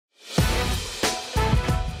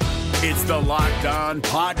It's the Locked On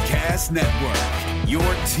Podcast Network, your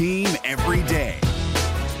team every day.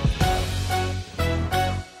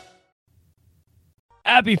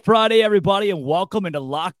 Happy Friday, everybody, and welcome into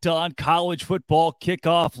Locked On College Football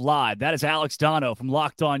Kickoff Live. That is Alex Dono from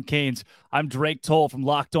Locked On Canes. I'm Drake Toll from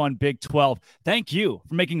Locked On Big 12. Thank you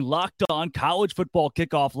for making Locked On College Football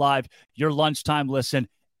Kickoff Live your lunchtime listen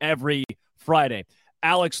every Friday.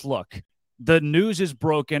 Alex, look, the news is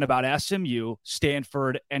broken about SMU,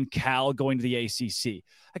 Stanford, and Cal going to the ACC.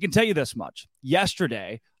 I can tell you this much.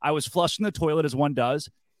 Yesterday, I was flushing the toilet as one does,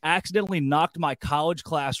 accidentally knocked my college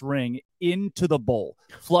class ring into the bowl,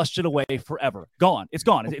 flushed it away forever. Gone. It's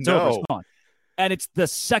gone. It's over. It's gone. And it's the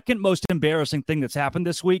second most embarrassing thing that's happened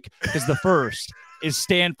this week, because the first is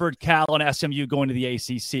Stanford, Cal, and SMU going to the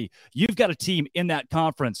ACC. You've got a team in that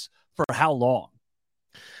conference for how long?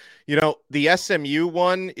 You know, the SMU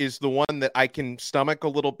one is the one that I can stomach a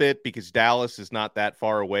little bit because Dallas is not that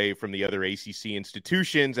far away from the other ACC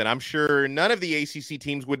institutions. And I'm sure none of the ACC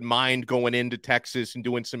teams would mind going into Texas and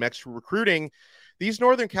doing some extra recruiting. These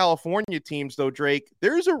Northern California teams, though, Drake,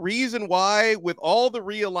 there's a reason why, with all the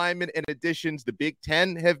realignment and additions the Big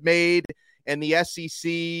Ten have made and the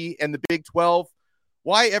SEC and the Big 12,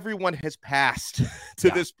 why everyone has passed to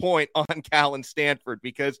this point on Cal and Stanford,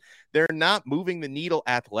 because they're not moving the needle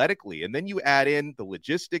athletically. And then you add in the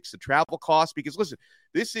logistics, the travel costs, because listen,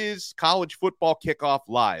 this is College Football Kickoff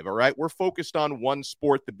Live, all right? We're focused on one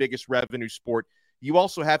sport, the biggest revenue sport. You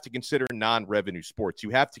also have to consider non-revenue sports.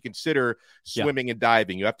 You have to consider swimming and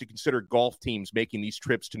diving. You have to consider golf teams making these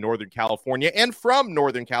trips to Northern California and from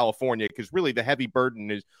Northern California, because really the heavy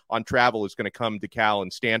burden is on travel is going to come to Cal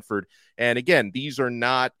and Stanford. And again, these are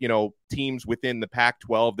not, teams within the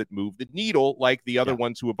Pac-12 that move the needle like the other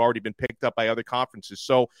ones who have already been picked up by other conferences.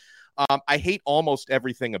 So I hate almost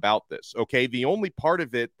everything about this, okay? The only part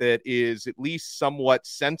of it that is at least somewhat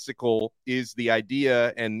sensical is the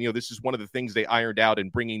idea, and, this is one of the things they ironed out in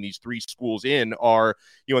bringing these three schools in are,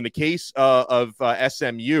 in the case of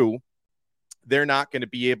SMU, they're not going to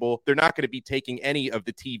be taking any of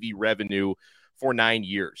the TV revenue for 9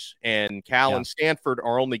 years. And Cal and Stanford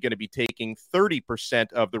are only going to be taking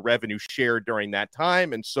 30% of the revenue shared during that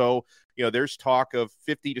time. And so, there's talk of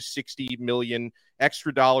 50 to 60 million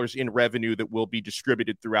extra dollars in revenue that will be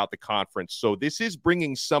distributed throughout the conference. So this is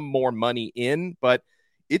bringing some more money in, but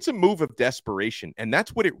it's a move of desperation. And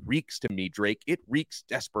that's what it reeks to me, Drake. It reeks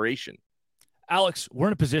desperation. Alex, we're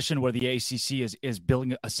in a position where the ACC is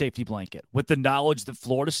building a safety blanket with the knowledge that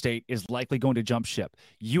Florida State is likely going to jump ship.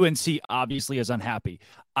 UNC obviously is unhappy.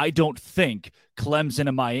 I don't think Clemson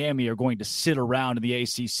and Miami are going to sit around in the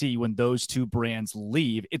ACC when those two brands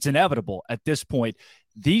leave. It's inevitable at this point.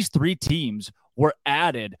 These three teams were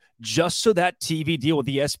added just so that TV deal with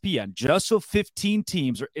ESPN, just so 15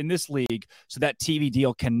 teams are in this league, so that TV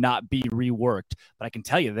deal cannot be reworked. But I can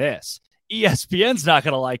tell you this. ESPN's not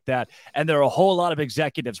going to like that. And there are a whole lot of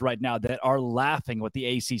executives right now that are laughing what the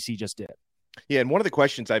ACC just did. Yeah, and one of the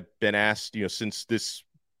questions I've been asked, since this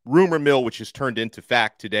rumor mill, which has turned into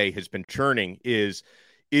fact today, has been churning is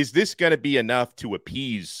this going to be enough to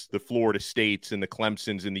appease the Florida States and the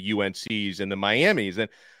Clemsons and the UNCs and the Miamis? And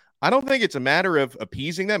I don't think it's a matter of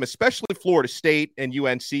appeasing them, especially Florida State and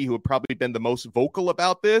UNC, who have probably been the most vocal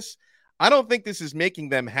about this. I don't think this is making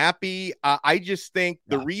them happy. I just think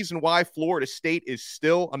the reason why Florida State is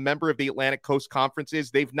still a member of the Atlantic Coast Conference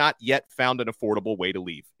is they've not yet found an affordable way to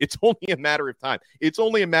leave. It's only a matter of time. It's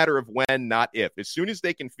only a matter of when, not if. As soon as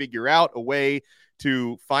they can figure out a way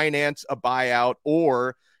to finance a buyout,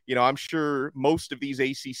 or, I'm sure most of these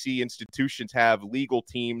ACC institutions have legal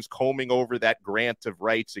teams combing over that grant of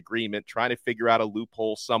rights agreement, trying to figure out a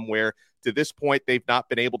loophole somewhere. To this point, they've not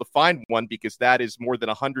been able to find one, because that is more than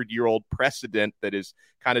 100-year-old precedent that is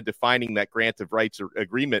kind of defining that grant of rights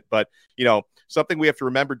agreement. But, something we have to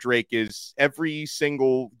remember, Drake, is every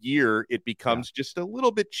single year it becomes just a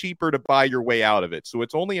little bit cheaper to buy your way out of it. So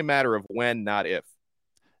it's only a matter of when, not if.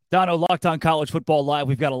 Dono, Locked On College Football Live.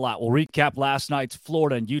 We've got a lot. We'll recap last night's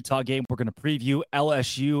Florida and Utah game. We're going to preview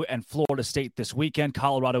LSU and Florida State this weekend,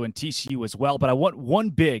 Colorado and TCU as well. But I want one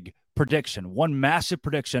big prediction, one massive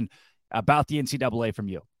prediction about the NCAA from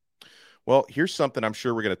you. Well, here's something I'm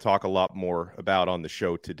sure we're going to talk a lot more about on the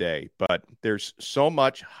show today, but there's so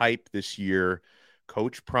much hype this year.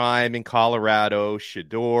 Coach Prime in Colorado,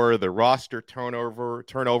 Shedeur, the roster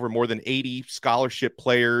turnover, more than 80 scholarship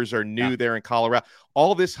players are new there in Colorado.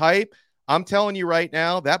 All this hype, I'm telling you right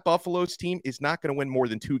now, that Buffalo's team is not going to win more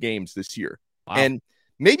than 2 games this year. Wow. And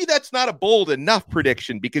maybe that's not a bold enough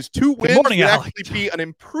prediction, because 2 wins would actually be an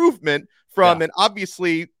improvement from an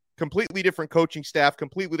obviously completely different coaching staff,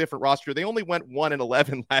 completely different roster. They only went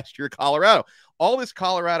 1-11 last year, Colorado. All this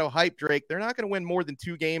Colorado hype, Drake, they're not going to win more than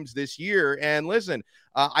 2 games this year. And listen,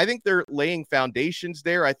 I think they're laying foundations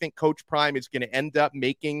there. I think Coach Prime is going to end up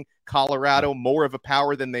making Colorado more of a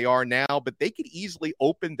power than they are now, but they could easily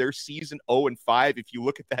open their season 0-5. If you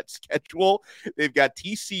look at that schedule, they've got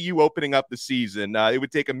TCU opening up the season. It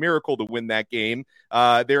would take a miracle to win that game.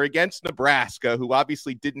 They're against Nebraska, who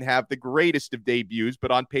obviously didn't have the greatest of debuts,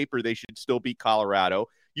 but on paper, they should still beat Colorado.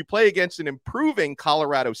 You play against an improving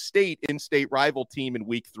Colorado State in-state rival team in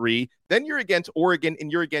week 3. Then you're against Oregon and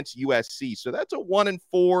you're against USC. So that's a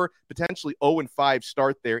 1-4, potentially 0-5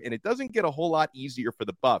 start there. And it doesn't get a whole lot easier for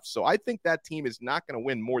the Buffs. So I think that team is not going to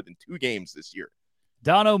win more than 2 games this year.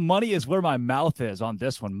 Dono, money is where my mouth is on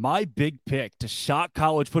this one. My big pick to shock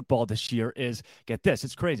college football this year is, get this,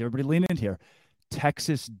 it's crazy. Everybody lean in here.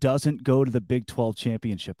 Texas doesn't go to the Big 12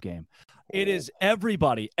 championship game. It is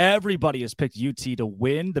everybody has picked UT to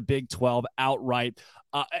win the Big 12 outright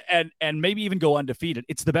and maybe even go undefeated.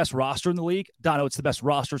 It's the best roster in the league. Dono, it's the best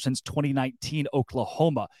roster since 2019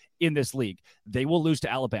 Oklahoma in this league. They will lose to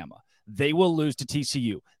Alabama. They will lose to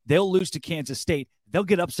TCU. They'll lose to Kansas State. They'll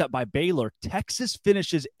get upset by Baylor. Texas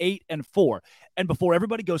finishes 8-4. And before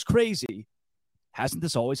everybody goes crazy, hasn't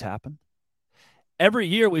this always happened? Every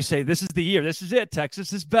year we say, this is the year. This is it.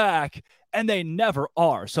 Texas is back. And they never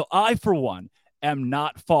are. So I, for one, am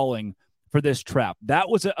not falling for this trap. That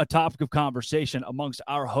was a topic of conversation amongst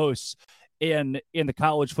our hosts in the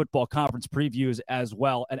college football conference previews as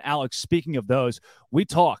well. And Alex, speaking of those, we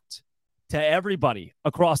talked to everybody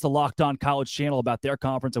across the Locked On College channel about their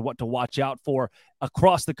conference and what to watch out for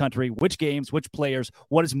across the country, which games, which players,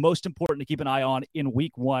 what is most important to keep an eye on in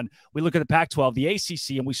week 1. We look at the Pac-12, the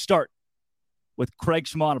ACC, and we start with Craig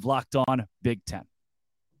Schmon of Locked On Big Ten.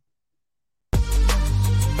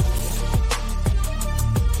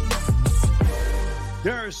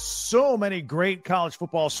 There are so many great college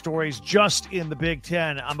football stories just in the Big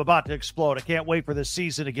Ten. I'm about to explode. I can't wait for this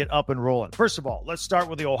season to get up and rolling. First of all, let's start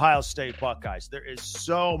with the Ohio State Buckeyes. There is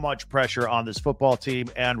so much pressure on this football team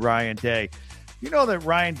and Ryan Day. You know that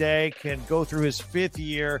Ryan Day can go through his 5th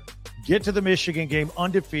year, get to the Michigan game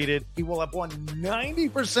undefeated. He will have won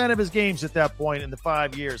 90% of his games at that point in the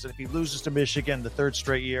 5 years. And if he loses to Michigan the 3rd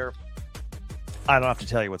straight year, I don't have to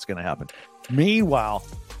tell you what's going to happen. Meanwhile,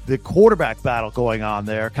 the quarterback battle going on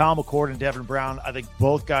there, Kyle McCord and Devin Brown, I think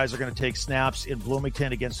both guys are going to take snaps in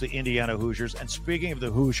Bloomington against the Indiana Hoosiers. And speaking of the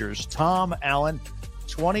Hoosiers, Tom Allen,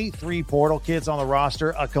 23 portal kids on the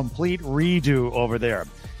roster, a complete redo over there.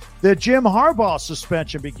 The Jim Harbaugh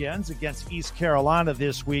suspension begins against East Carolina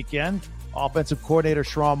this weekend. Offensive coordinator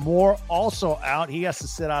Sherrone Moore also out. He has to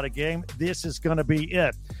sit out a game. This is going to be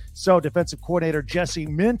it. So defensive coordinator Jesse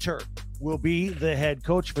Minter will be the head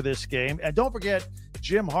coach for this game. And don't forget,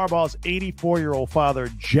 Jim Harbaugh's 84-year-old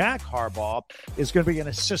father, Jack Harbaugh, is going to be an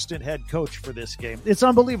assistant head coach for this game. It's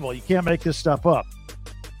unbelievable. You can't make this stuff up.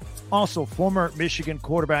 Also, former Michigan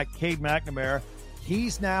quarterback Cade McNamara,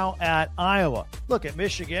 he's now at Iowa. Look, at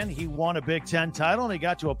Michigan, he won a Big Ten title and he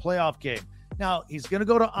got to a playoff game. Now, he's going to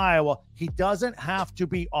go to Iowa. He doesn't have to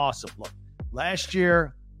be awesome. Look, last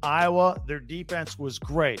year, Iowa, their defense was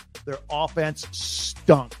great. Their offense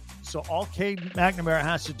stunk. So all Cade McNamara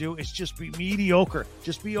has to do is just be mediocre.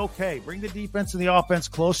 Just be okay. Bring the defense and the offense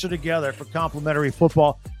closer together for complementary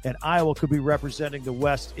football, and Iowa could be representing the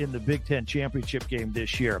West in the Big Ten championship game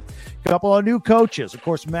this year. A couple of new coaches. Of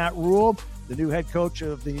course, Matt Rule, the new head coach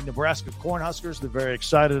of the Nebraska Cornhuskers. They're very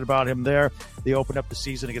excited about him there. They opened up the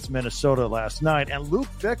season against Minnesota last night. And Luke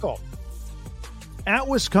Fickell at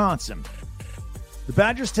Wisconsin. The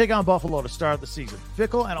Badgers take on Buffalo to start the season.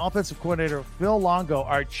 Fickell and offensive coordinator Phil Longo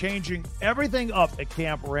are changing everything up at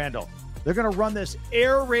Camp Randall. They're going to run this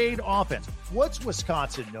air raid offense. What's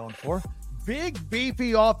Wisconsin known for? Big,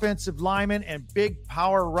 beefy offensive linemen and big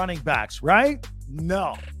power running backs, right?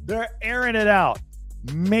 No, they're airing it out.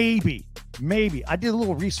 Maybe. I did a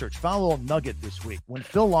little research, found a little nugget this week. When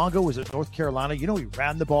Phil Longo was at North Carolina, he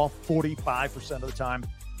ran the ball 45% of the time.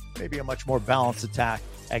 Maybe a much more balanced attack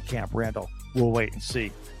at Camp Randall. We'll wait and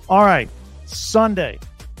see. All right, Sunday.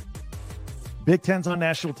 Big Ten's on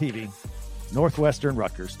national TV. Northwestern,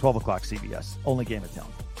 Rutgers, 12 o'clock CBS. Only game in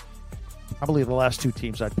town. Probably the last 2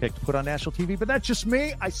 teams I'd pick to put on national TV, but that's just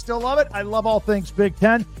me. I still love it. I love all things Big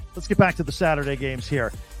Ten. Let's get back to the Saturday games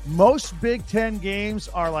here. Most Big Ten games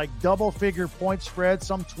are like double-figure point spreads,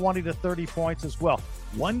 some 20 to 30 points as well.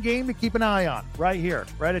 One game to keep an eye on right here.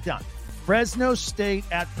 Write it down. Fresno State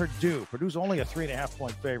at Purdue. Purdue's only a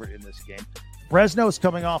 3.5-point favorite in this game. Fresno is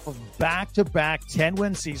coming off of back-to-back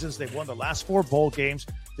 10-win seasons. They've won the last 4 bowl games.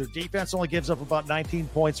 Their defense only gives up about 19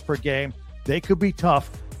 points per game. They could be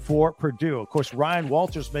tough. for Purdue. Of course, Ryan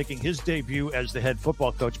Walters making his debut as the head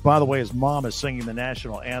football coach. By the way, his mom is singing the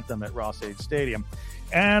national anthem at Ross-Ade Stadium.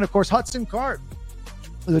 And, of course, Hudson Card,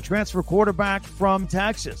 the transfer quarterback from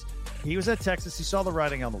Texas. He was at Texas. He saw the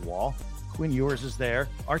writing on the wall. Quinn Ewers is there.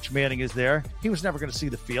 Arch Manning is there. He was never going to see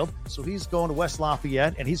the field. So he's going to West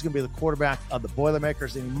Lafayette, and he's going to be the quarterback of the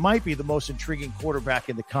Boilermakers, and he might be the most intriguing quarterback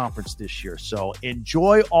in the conference this year. So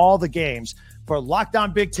enjoy all the games. For Locked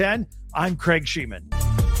On Big Ten, I'm Craig Sheeman.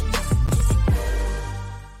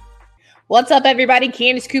 What's up, everybody?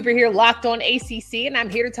 Candace Cooper here, Locked On ACC, and I'm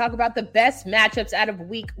here to talk about the best matchups out of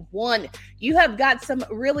Week 1. You have got some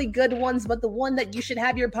really good ones, but the one that you should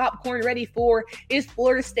have your popcorn ready for is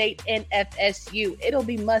Florida State and FSU. It'll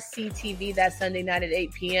be must-see TV that Sunday night at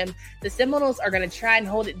 8 p.m. The Seminoles are going to try and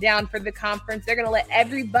hold it down for the conference. They're going to let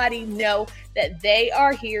everybody know that they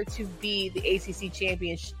are here to be the ACC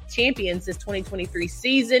champions this 2023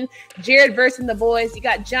 season. Jared Verse and the boys. You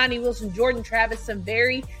got Johnny Wilson, Jordan Travis, some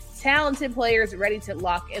very talented players ready to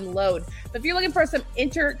lock and load. But if you're looking for some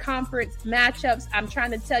interconference matchups, I'm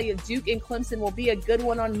trying to tell you, Duke and Clemson will be a good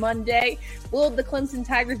one on Monday. Will the Clemson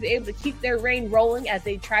Tigers be able to keep their reign rolling as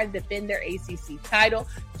they try to defend their ACC title?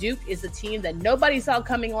 Duke is a team that nobody saw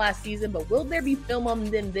coming last season, but will there be film on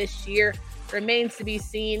them this year? Remains to be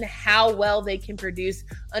seen how well they can produce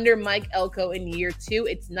under Mike Elko in year 2.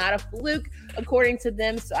 It's not a fluke, according to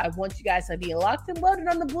them, so I want you guys to be locked and loaded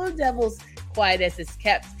on the Blue Devils, quiet as it's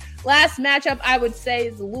kept. Last matchup, I would say,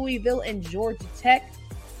 is Louisville and Georgia Tech.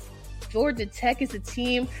 Georgia Tech is a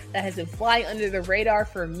team that has been flying under the radar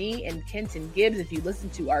for me and Kenton Gibbs. If you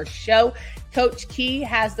listen to our show, Coach Key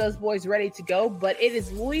has those boys ready to go, but it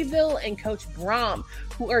is Louisville and Coach Brom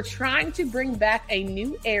who are trying to bring back a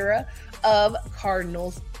new era of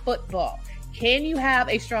Cardinals football. Can you have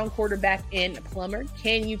a strong quarterback in Plummer?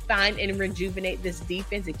 Can you find and rejuvenate this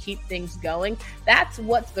defense and keep things going? That's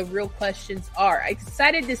what the real questions are. I'm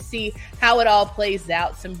excited to see how it all plays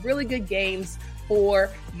out. Some really good games for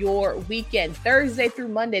your weekend. Thursday through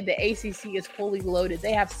Monday, the ACC is fully loaded.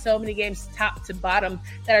 They have so many games top to bottom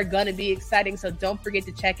that are going to be exciting, so don't forget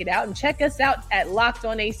to check it out. And check us out at Locked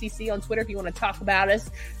On ACC on Twitter if you want to talk about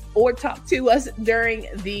us or talk to us during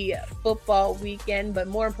the football weekend. But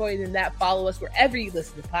more important than that, follow us wherever you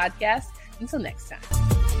listen to podcasts. Until next time.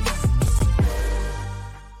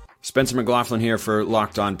 Spencer McLaughlin here for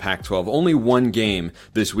Locked On Pac-12. Only one game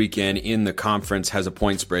this weekend in the conference has a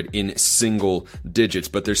point spread in single digits,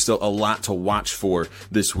 but there's still a lot to watch for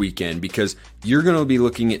this weekend because you're going to be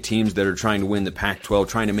looking at teams that are trying to win the Pac-12,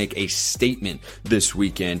 trying to make a statement this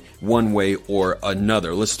weekend one way or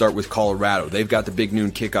another. Let's start with Colorado. They've got the big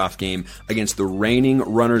noon kickoff game against the reigning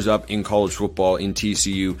runners-up in college football in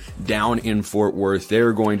TCU down in Fort Worth.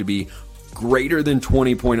 They're going to be greater than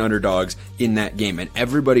 20-point underdogs in that game. And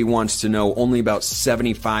everybody wants to know only about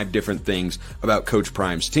 75 different things about Coach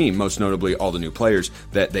Prime's team, most notably all the new players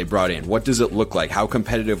that they brought in. What does it look like? How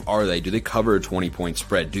competitive are they? Do they cover a 20-point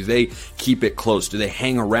spread? Do they keep it close? Do they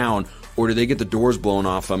hang around? Or do they get the doors blown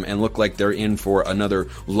off them and look like they're in for another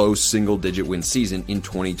low single-digit win season in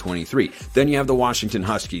 2023? Then you have the Washington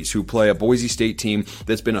Huskies, who play a Boise State team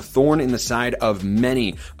that's been a thorn in the side of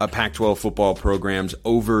many Pac-12 football programs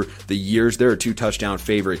over the years. They're a 2-touchdown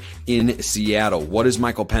favorite in Seattle. What does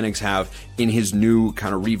Michael Penix have in his new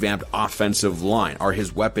kind of revamped offensive line? Are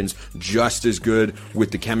his weapons just as good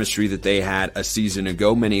with the chemistry that they had a season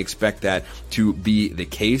ago? Many expect that to be the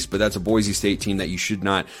case, but that's a Boise State team that you should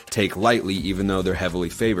not take lightly, even though they're heavily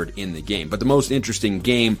favored in the game. But the most interesting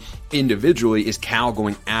game individually is Cal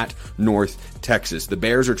going at North Texas. The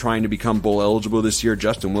Bears are trying to become bowl eligible this year.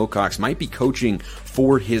 Justin Wilcox might be coaching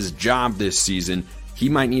for his job this season. He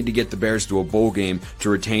might need to get the Bears to a bowl game to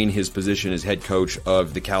retain his position as head coach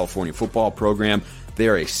of the California football program. They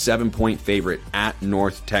are a 7-point favorite at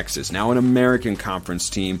North Texas. Now an American Conference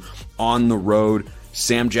team on the road.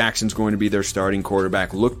 Sam Jackson's going to be their starting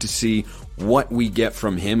quarterback. Look to see what we get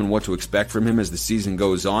from him and what to expect from him as the season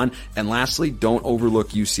goes on. And lastly, don't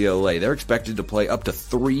overlook UCLA. They're expected to play up to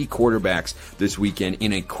 3 quarterbacks this weekend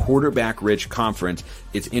in a quarterback-rich conference.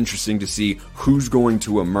 It's interesting to see who's going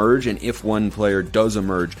to emerge and if one player does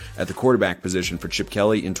emerge at the quarterback position for Chip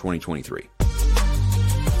Kelly in 2023.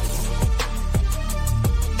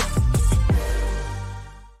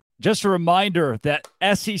 Just a reminder that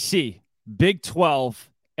SEC, Big 12,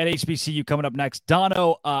 and HBCU coming up next.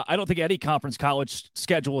 Dono, I don't think any conference college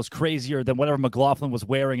schedule is crazier than whatever McLaughlin was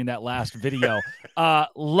wearing in that last video.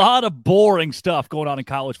 Lot of boring stuff going on in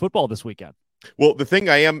college football this weekend. Well, the thing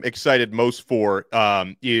I am excited most for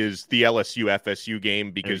is the LSU FSU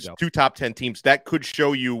game, because two top 10 teams, that could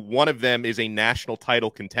show you one of them is a national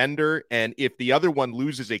title contender. And if the other one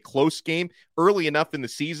loses a close game early enough in the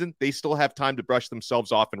season, they still have time to brush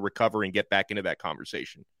themselves off and recover and get back into that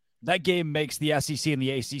conversation. That game makes the SEC and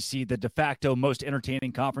the ACC the de facto most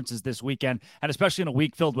entertaining conferences this weekend, and especially in a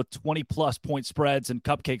week filled with 20-plus point spreads and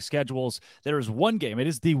cupcake schedules. There is one game. It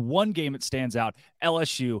is the one game that stands out,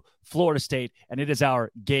 LSU, Florida State, and it is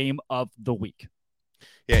our game of the week.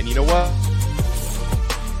 Yeah, and you know what?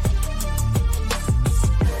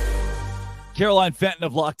 Caroline Fenton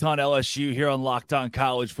of Locked On LSU here on Locked On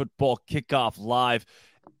College Football Kickoff Live.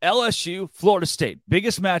 LSU, Florida State,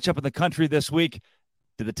 biggest matchup in the country this week.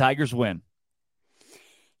 Did the Tigers win?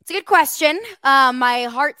 It's a good question. My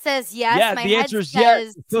heart says yes. Yeah, my the head answer is says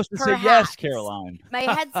yes. You're supposed to perhaps. say yes, Caroline. My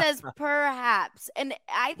head says perhaps. And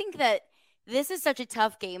I think that this is such a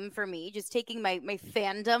tough game for me, just taking my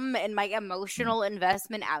fandom and my emotional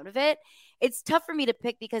investment out of it. It's tough for me to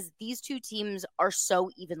pick because these two teams are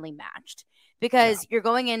so evenly matched. Because you're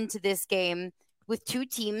going into this game with two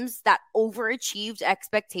teams that overachieved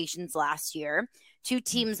expectations last year. Two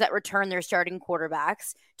teams that return their starting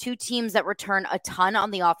quarterbacks, two teams that return a ton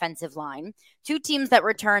on the offensive line, two teams that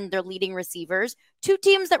return their leading receivers, two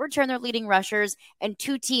teams that return their leading rushers, and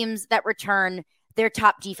two teams that return their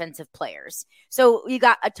top defensive players. So you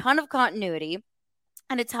got a ton of continuity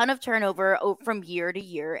and a ton of turnover from year to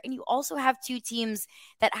year. And you also have two teams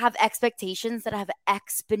that have expectations that have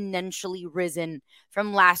exponentially risen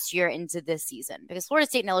from last year into this season, because Florida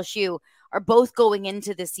State and LSU are both going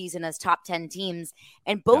into this season as top 10 teams.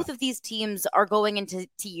 And both of these teams are going into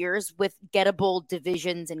years with gettable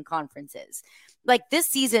divisions and conferences. Like this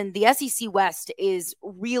season, the SEC West is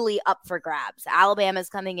really up for grabs. Alabama's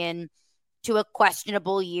coming in to a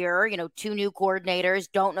questionable year, two new coordinators,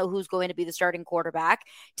 don't know who's going to be the starting quarterback.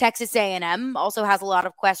 Texas A&M also has a lot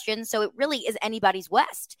of questions. So it really is anybody's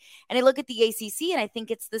West. And I look at the ACC and I think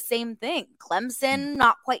it's the same thing. Clemson,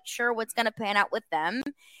 not quite sure what's going to pan out with them.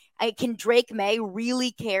 Can Drake May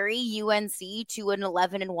really carry UNC to an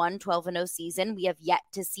 11-1, 12-0 season? We have yet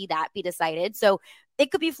to see that be decided. So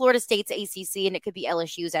it could be Florida State's ACC and it could be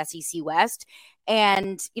LSU's SEC West.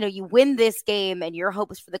 And, you win this game and your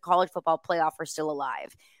hopes for the college football playoff are still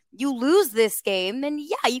alive. You lose this game, then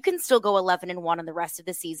you can still go 11-1 in the rest of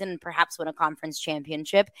the season and perhaps win a conference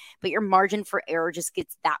championship, but your margin for error just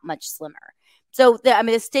gets that much slimmer. So,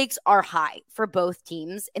 the stakes are high for both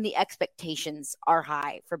teams and the expectations are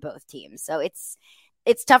high for both teams. So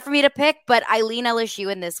it's tough for me to pick, but I lean LSU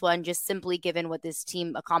in this one, just simply given what this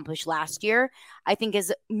team accomplished last year, I think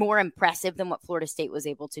is more impressive than what Florida State was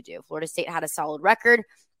able to do. Florida State had a solid record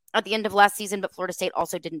at the end of last season, but Florida State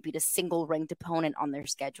also didn't beat a single ranked opponent on their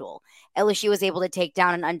schedule. LSU was able to take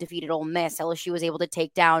down an undefeated Ole Miss. LSU was able to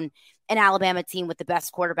take down an Alabama team with the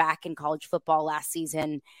best quarterback in college football last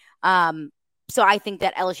season. So I think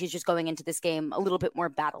that LSU is just going into this game a little bit more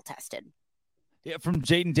battle tested. Yeah, from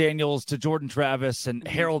Jaden Daniels to Jordan Travis and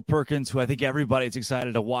Harold Perkins, who I think everybody's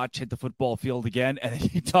excited to watch hit the football field again. And then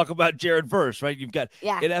you talk about Jared Verse, right? You've got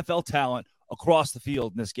NFL talent across the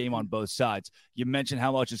field in this game on both sides. You mentioned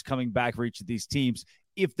how much is coming back for each of these teams.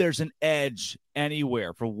 If there's an edge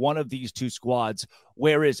anywhere for one of these two squads,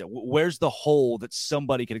 where is it? Where's the hole that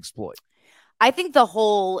somebody could exploit? I think the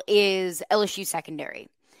hole is LSU secondary.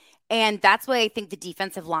 And that's why I think the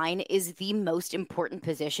defensive line is the most important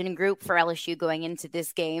position group for LSU going into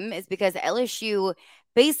this game, is because LSU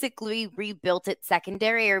basically rebuilt its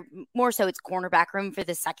secondary, or more so its cornerback room, for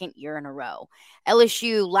the second year in a row.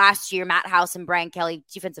 LSU last year, Matt House and Brian Kelly,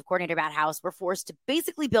 defensive coordinator Matt House, were forced to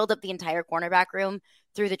basically build up the entire cornerback room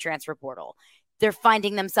through the transfer portal. They're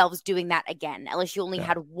finding themselves doing that again. LSU only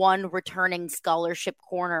had one returning scholarship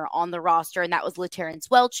corner on the roster, and that was LaTerrence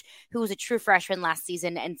Welch, who was a true freshman last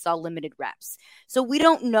season and saw limited reps. So we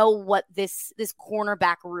don't know what this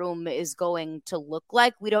cornerback room is going to look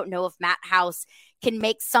like. We don't know if Matt House can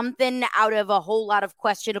make something out of a whole lot of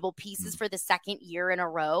questionable pieces for the second year in a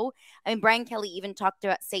row. I mean, Brian Kelly even talked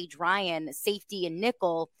about Sage Ryan, safety and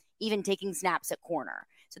nickel, even taking snaps at corner.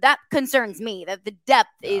 So that concerns me, that the depth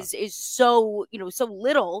is so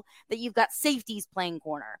little that you've got safeties playing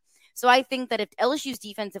corner. So I think that if LSU's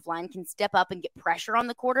defensive line can step up and get pressure on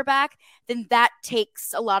the quarterback, then that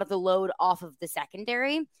takes a lot of the load off of the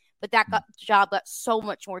secondary. But that job got so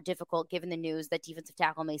much more difficult given the news that defensive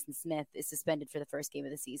tackle Mason Smith is suspended for the first game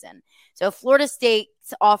of the season. So if Florida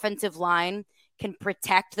State's offensive line can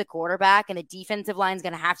protect the quarterback and the defensive line is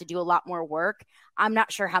going to have to do a lot more work, I'm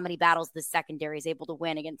not sure how many battles the secondary is able to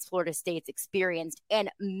win against Florida State's experienced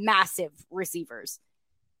and massive receivers.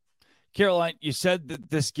 Caroline, you said that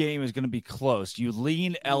this game is going to be close. You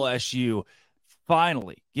lean LSU.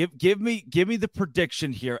 Finally, give me the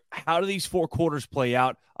prediction here. How do these 4 quarters play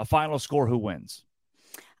out? A final score, who wins?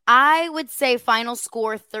 I would say final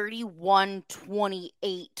score 31-28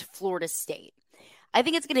 Florida State. I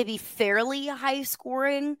think it's going to be fairly high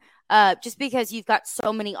scoring just because you've got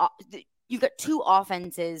you've got 2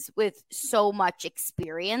 offenses with so much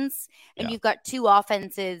experience, and you've got 2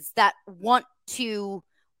 offenses that want to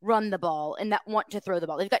run the ball and that want to throw the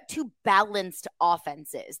ball. They've got 2 balanced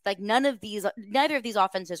offenses. Like neither of these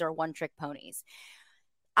offenses are one-trick ponies.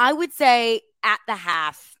 I would say at the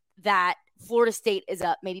half that Florida State is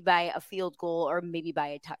up maybe by a field goal or maybe by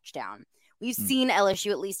a touchdown. We've seen LSU,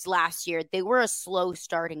 at least last year, they were a slow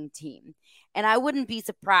starting team. And I wouldn't be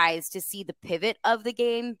surprised to see the pivot of the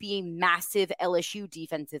game being massive LSU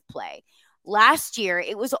defensive play. Last year,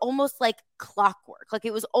 it was almost like clockwork. Like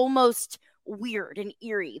it was almost weird and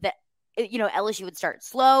eerie that, LSU would start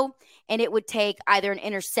slow and it would take either an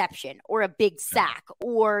interception or a big sack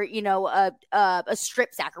or, a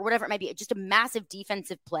strip sack or whatever it might be. Just a massive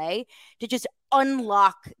defensive play to just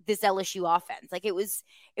unlock this LSU offense. Like it was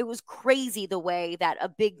crazy the way that a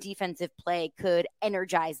big defensive play could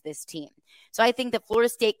energize this team. So I think that Florida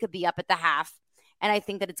State could be up at the half. And I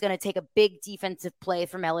think that it's going to take a big defensive play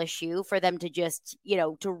from LSU for them to just,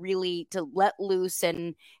 to let loose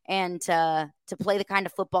and to play the kind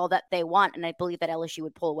of football that they want. And I believe that LSU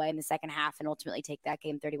would pull away in the second half and ultimately take that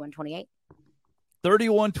game 31-28.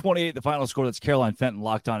 31-28, the final score. That's Caroline Fenton,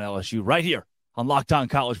 Locked On LSU, right here on Locked On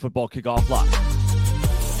College Football Kickoff Live.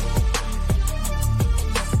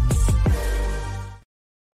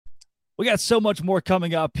 We got so much more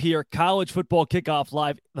coming up here. College Football Kickoff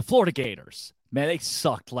Live. The Florida Gators. Man, they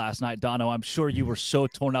sucked last night, Dono. I'm sure you were so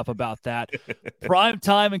torn up about that. Prime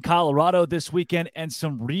time in Colorado this weekend and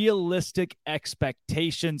some realistic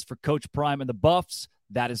expectations for Coach Prime and the Buffs.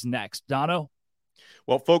 That is next. Dono?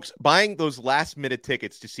 Well, folks, buying those last-minute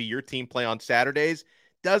tickets to see your team play on Saturdays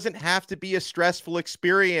doesn't have to be a stressful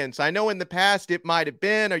experience. I know in the past it might have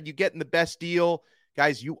been. Are you getting the best deal?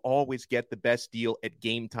 Guys, you always get the best deal at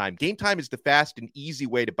Game Time. Game Time is the fast and easy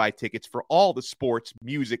way to buy tickets for all the sports,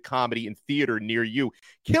 music, comedy, and theater near you.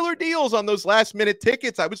 Killer deals on those last-minute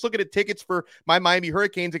tickets. I was looking at tickets for my Miami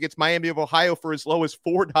Hurricanes against Miami of Ohio for as low as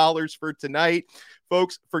 $4 for tonight.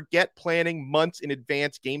 Folks, forget planning months in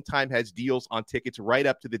advance. Game Time has deals on tickets right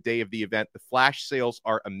up to the day of the event. The flash sales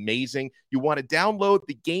are amazing. You want to download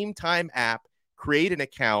the Game Time app, create an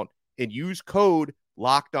account, and use code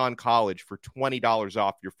Locked On College for $20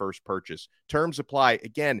 off your first purchase. Terms apply.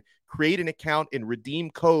 Again, create an account and redeem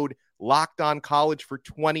code Locked On College for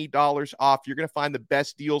 $20 off. You're going to find the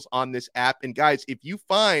best deals on this app. And guys, if you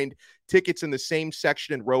find tickets in the same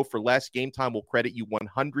section and row for less, Game Time will credit you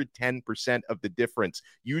 110% of the difference.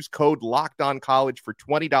 Use code Locked On College for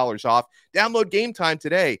 $20 off. Download Game Time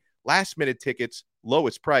today. Last minute tickets,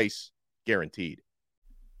 lowest price, guaranteed.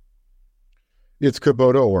 It's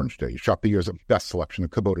Kubota Orange Day. Shop the year's best selection of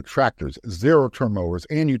Kubota tractors, zero-turn mowers,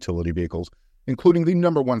 and utility vehicles, including the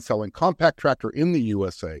 #1 selling compact tractor in the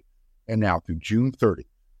USA. And now through June 30,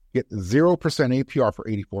 get 0% APR for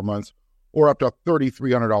 84 months or up to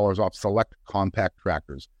 $3,300 off select compact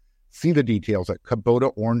tractors. See the details at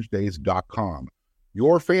KubotaOrangeDays.com.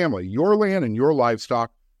 Your family, your land, and your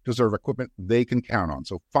livestock deserve equipment they can count on.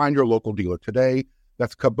 So find your local dealer today.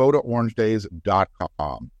 That's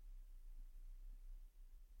KubotaOrangeDays.com.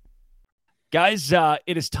 Guys,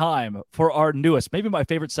 it is time for our newest, maybe my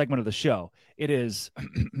favorite segment of the show. It is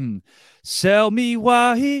Sell Me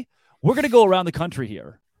Why. We're going to go around the country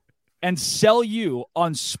here and sell you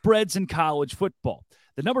on spreads in college football.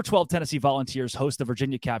 The number 12 Tennessee Volunteers host the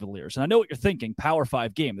Virginia Cavaliers. And I know what you're thinking, Power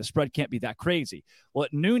 5 game. The spread can't be that crazy. Well,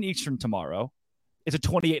 at noon Eastern tomorrow, it's a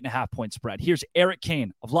 28.5-point spread. Here's Eric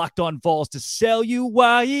Kane of Locked On Vols to sell you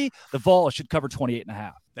why the Vols should cover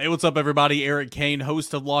 28.5. Hey, what's up, everybody? Eric Kane,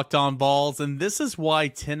 host of Locked On Vols, and this is why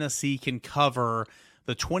Tennessee can cover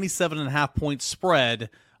the 27.5-point spread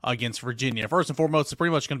against Virginia. First and foremost, it's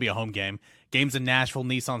pretty much going to be a home game. Game's in Nashville,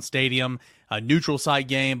 Nissan Stadium, a neutral site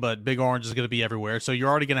game, but Big Orange is going to be everywhere, so you're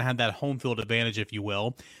already going to have that home field advantage, if you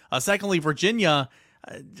will. Secondly, Virginia,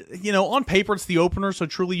 on paper it's the opener, so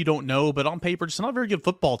truly you don't know, but on paper it's not a very good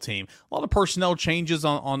football team. A lot of personnel changes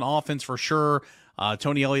on offense for sure.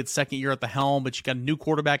 Tony Elliott's second year at the helm, but you got a new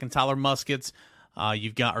quarterback in Tyler Muskett.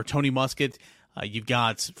 Tony Muskett. You've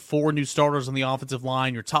got 4 new starters on the offensive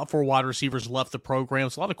line. Your top 4 wide receivers left the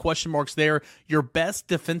program. So a lot of question marks there. Your best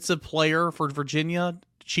defensive player for Virginia,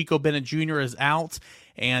 Chico Bennett Jr., is out.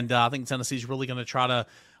 And I think Tennessee's really going to try to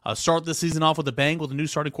start the season off with a bang with a new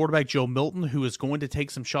starting quarterback, Joe Milton, who is going to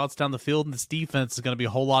take some shots down the field, and this defense is going to be a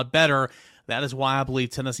whole lot better. That is why I believe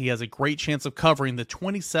Tennessee has a great chance of covering the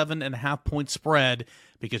 27.5-point spread,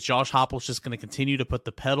 because Josh Heupel's just going to continue to put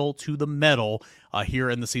the pedal to the metal here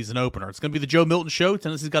in the season opener. It's going to be the Joe Milton show.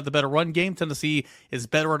 Tennessee's got the better run game. Tennessee is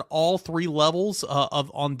better at all three levels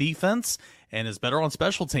on defense and is better on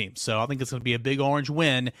special teams. So I think it's going to be a big orange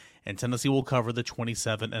win, and Tennessee will cover the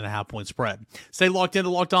 27.5-point spread. Stay locked into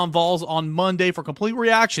Locked On Vols on Monday for complete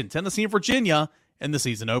reaction. Tennessee and Virginia in the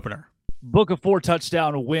season opener. Book a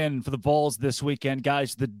 4-touchdown win for the Vols this weekend,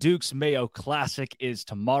 guys. The Duke's Mayo Classic is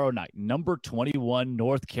tomorrow night. Number 21,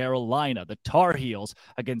 North Carolina. The Tar Heels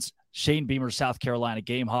against Shane Beamer's South Carolina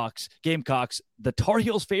Gamecocks. The Tar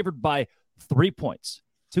Heels favored by 3 points,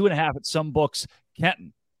 2.5 at some books.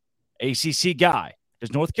 Kenton, ACC guy.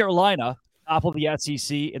 Does North Carolina topple the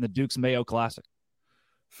SEC in the Duke's Mayo Classic?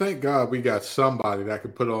 Thank God we got somebody that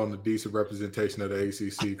can put on a decent representation of the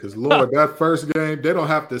ACC, because, Lord, that first game, they don't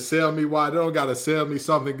have to sell me why. They don't got to sell me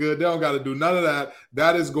something good. They don't got to do none of that.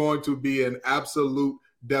 That is going to be an absolute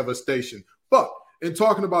devastation. But in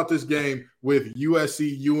talking about this game with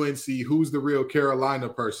USC, UNC, who's the real Carolina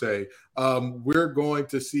per se, we're going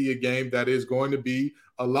to see a game that is going to be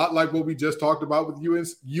a lot like what we just talked about with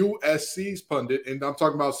USC's pundit, and I'm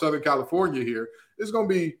talking about Southern California here. It's going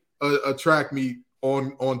to be a track meet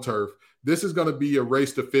on turf. This is going to be a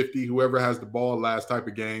race to 50, whoever has the ball last type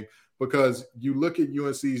of game, because you look at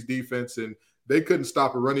UNC's defense and they couldn't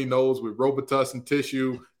stop a runny nose with Robitussin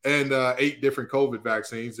tissue and 8 different COVID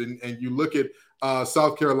vaccines. And you look at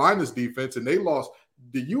South Carolina's defense, and they lost.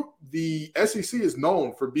 The SEC is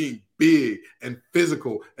known for being big and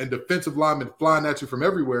physical and defensive linemen flying at you from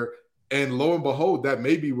everywhere. And lo and behold, that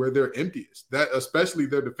may be where they're emptiest, that especially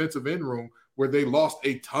their defensive end room, where they lost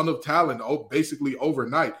a ton of talent basically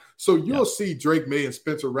overnight. So you'll see Drake May and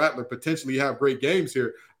Spencer Rattler potentially have great games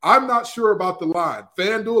here. I'm not sure about the line.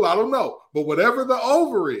 FanDuel, I don't know. But whatever the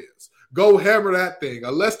over is, go hammer that thing.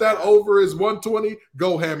 Unless that over is 120,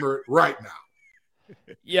 go hammer it right now.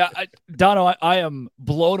 Yeah, Dono, I am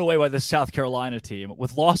blown away by the South Carolina team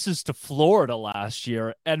with losses to Florida last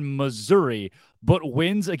year and Missouri, but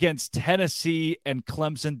wins against Tennessee and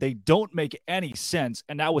Clemson. They don't make any sense.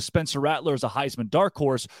 And now with Spencer Rattler as a Heisman dark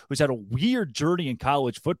horse who's had a weird journey in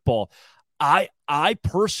college football, I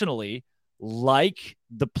personally like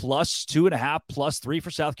the +2.5, +3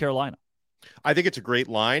 for South Carolina. I think it's a great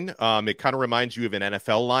line. It kind of reminds you of an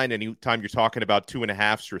NFL line. Anytime you're talking about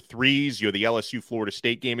 2.5s or 3s, the LSU Florida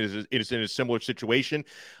State game is in a similar situation.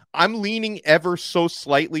 I'm leaning ever so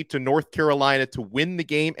slightly to North Carolina to win the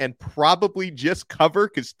game and probably just cover,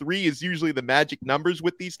 because 3 is usually the magic numbers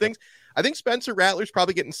with these things. I think Spencer Rattler's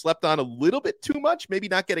probably getting slept on a little bit too much, maybe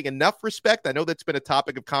not getting enough respect. I know that's been a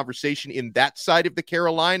topic of conversation in that side of the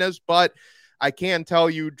Carolinas, but I can tell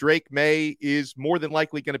you Drake May is more than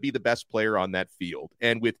likely going to be the best player on that field.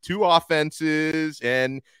 And with 2 offenses,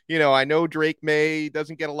 and, I know Drake May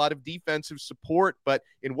doesn't get a lot of defensive support, but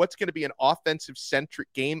in what's going to be an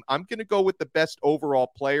offensive-centric game, I'm going to go with the best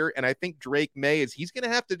overall player. And I think Drake May, he's going to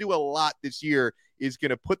have to do a lot this year, is going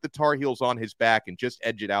to put the Tar Heels on his back and just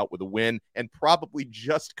edge it out with a win and probably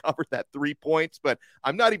just cover that 3 points. But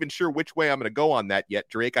I'm not even sure which way I'm going to go on that yet,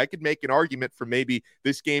 Drake. I could make an argument for maybe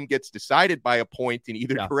this game gets decided by a point in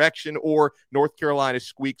either direction, or North Carolina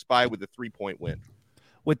squeaks by with a 3-point win.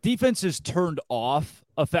 With defenses turned off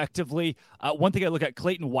effectively, one thing I look at,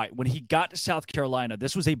 Clayton White, when he got to South Carolina,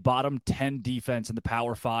 this was a bottom 10 defense in the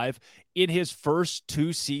Power 5. In his first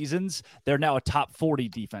 2 seasons, they're now a top 40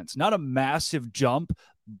 defense. Not a massive jump,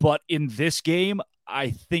 but in this game,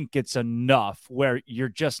 I think it's enough where you're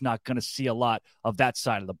just not going to see a lot of that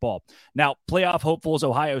side of the ball. Now, playoff hopefuls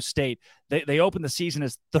Ohio State, they opened the season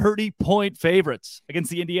as 30-point favorites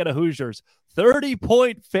against the Indiana Hoosiers.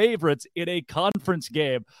 30-point favorites in a conference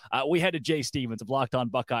game. We had to Jay Stevens of Locked On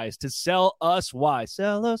Buckeyes to sell us why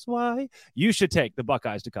you should take the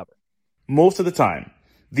Buckeyes to cover. Most of the time,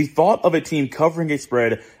 the thought of a team covering a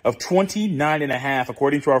spread of 29.5,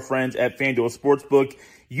 according to our friends at FanDuel Sportsbook,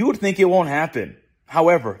 you would think it won't happen.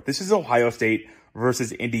 However, this is Ohio State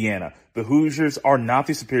versus Indiana. The Hoosiers are not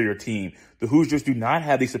the superior team. The Hoosiers do not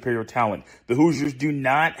have the superior talent. The Hoosiers do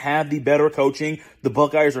not have the better coaching. The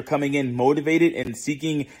Buckeyes are coming in motivated and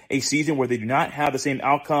seeking a season where they do not have the same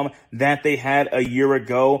outcome that they had a year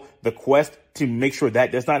ago. The quest to make sure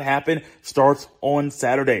that does not happen starts on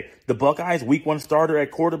Saturday. The Buckeyes week 1 starter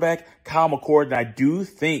at quarterback, Kyle McCord, and I do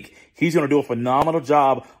think he's going to do a phenomenal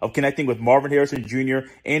job of connecting with Marvin Harrison Jr.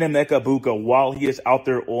 and Emeka Egbuka while he is out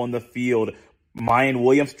there on the field. Mayan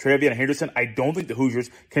Williams, Trevion Henderson. I don't think the Hoosiers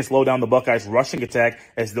can slow down the Buckeyes' rushing attack,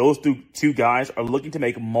 as those two guys are looking to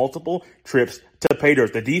make multiple trips to pay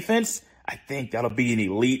dirt. The defense, I think that'll be an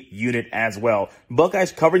elite unit as well.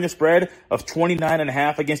 Buckeyes covering the spread of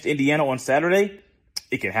 29.5 against Indiana on Saturday.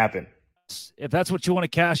 It can happen. If that's what you want to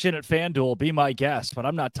cash in at FanDuel, be my guest, but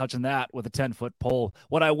I'm not touching that with a 10-foot pole.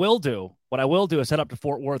 What I will do is head up to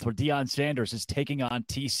Fort Worth, where Deion Sanders is taking on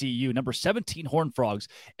TCU, number 17 Horned Frogs,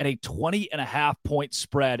 and a 20.5-point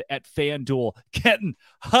spread at FanDuel. Kenton,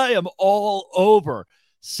 I am all over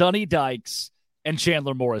Sonny Dykes and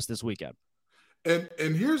Chandler Morris this weekend. And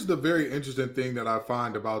here's the very interesting thing that I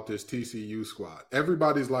find about this TCU squad.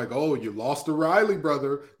 Everybody's like, "Oh, you lost to Riley,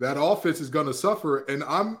 brother. That offense is going to suffer." And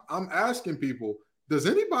I'm asking people, does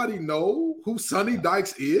anybody know who Sonny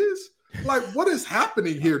Dykes is? Like, what is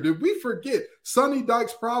happening here? Did we forget? Sonny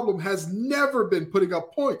Dykes' problem has never been putting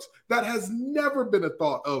up points. That has never been a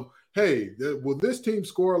thought of, hey, will this team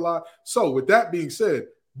score a lot? So with that being said,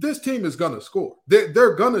 this team is going to score.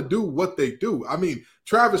 They're going to do what they do. I mean,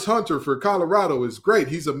 Travis Hunter for Colorado is great.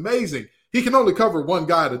 He's amazing. He can only cover one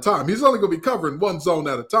guy at a time. He's only going to be covering one zone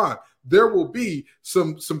at a time. There will be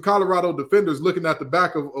some Colorado defenders looking at the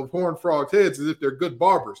back of Horned Frogs' heads as if they're good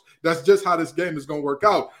barbers. That's just how this game is going to work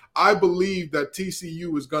out. I believe that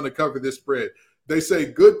TCU is going to cover this spread. They say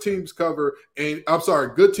good teams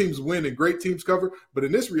win and great teams cover. But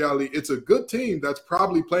in this reality, it's a good team that's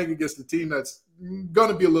probably playing against a team that's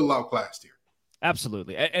going to be a little outclassed here.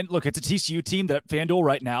 Absolutely. And look, it's a TCU team that FanDuel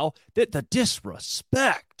right now, the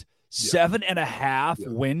disrespect.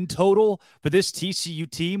 7.5 win total for this TCU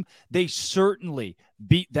team. They certainly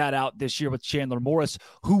beat that out this year with Chandler Morris,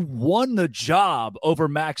 who won the job over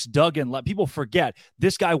Max Duggan. Let people forget,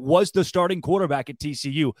 this guy was the starting quarterback at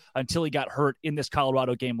TCU until he got hurt in this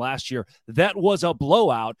Colorado game last year. That was a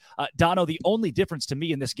blowout. Dono, the only difference to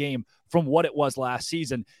me in this game from what it was last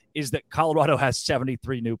season is that Colorado has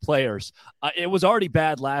 73 new players. It was already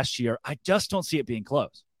bad last year. I just don't see it being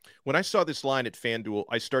close. When I saw this line at FanDuel,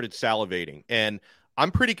 I started salivating, and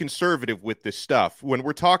I'm pretty conservative with this stuff. When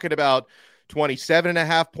we're talking about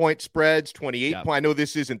 27.5-point spreads, 28 point, I know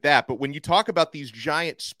this isn't that, but when you talk about these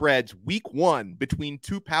giant spreads week one between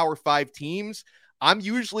two Power 5 teams, I'm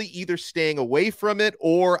usually either staying away from it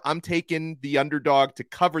or I'm taking the underdog to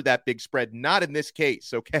cover that big spread. Not in this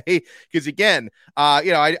case, okay? Because again,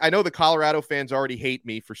 I know the Colorado fans already hate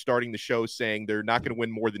me for starting the show saying they're not going to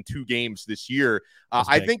win more than 2 games this year.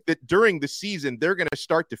 I think that during the season, they're going to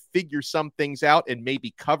start to figure some things out and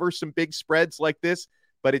maybe cover some big spreads like this,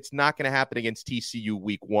 but it's not going to happen against TCU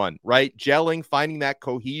week one, right? Gelling, finding that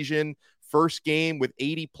cohesion, first game with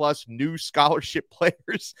 80-plus new scholarship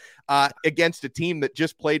players against a team that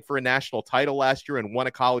just played for a national title last year and won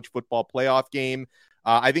a college football playoff game.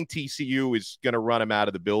 I think TCU is going to run them out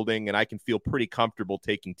of the building, and I can feel pretty comfortable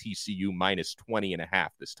taking TCU minus 20.5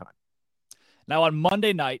 this time. Now, on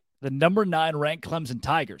Monday night, the number 9 ranked Clemson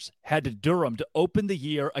Tigers head to Durham to open the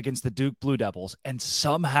year against the Duke Blue Devils, and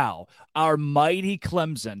somehow our mighty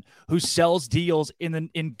Clemson, who sells deals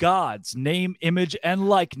in God's name, image, and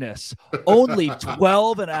likeness, only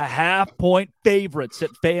 12.5-point favorites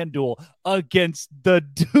at FanDuel against the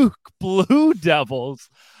Duke Blue Devils.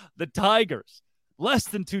 The Tigers, less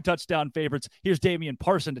than 2 touchdown favorites. Here's Damian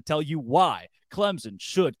Parson to tell you why Clemson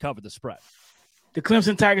should cover the spread. The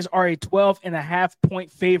Clemson Tigers are a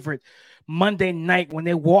 12.5-point favorite Monday night when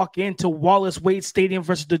they walk into Wallace Wade Stadium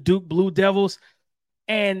versus the Duke Blue Devils.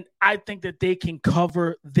 And I think that they can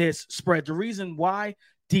cover this spread. The reason why,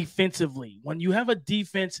 defensively, when you have a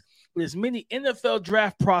defense with as many NFL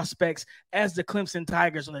draft prospects as the Clemson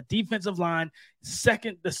Tigers on the defensive line,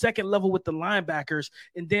 the second level with the linebackers,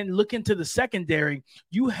 and then look into the secondary,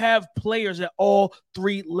 you have players at all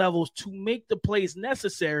 3 levels to make the plays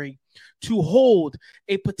necessary to hold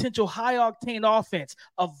a potential high-octane offense,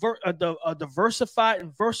 a diversified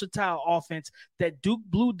and versatile offense that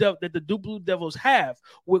the Duke Blue Devils have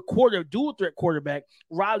with dual-threat quarterback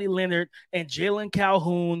Riley Leonard and Jalen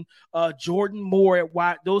Calhoun, Jordan Moore at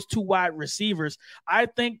wide, those 2 wide receivers. I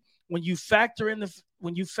think when you factor in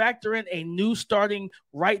a new starting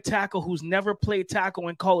right tackle who's never played tackle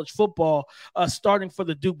in college football, starting for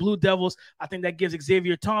the Duke Blue Devils, I think that gives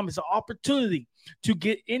Xavier Thomas an opportunity to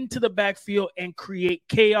get into the backfield and create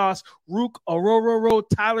chaos. Rook Orororo,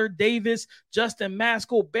 Tyler Davis, Justin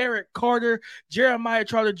Maskell, Barrett Carter, Jeremiah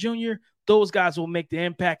Trotter Jr., those guys will make the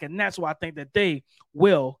impact, and that's why I think that they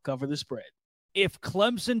will cover the spread. If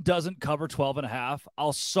Clemson doesn't cover 12.5,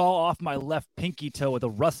 I'll saw off my left pinky toe with a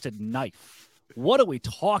rusted knife. What are we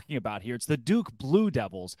talking about here? It's the Duke Blue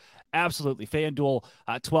Devils. Absolutely. FanDuel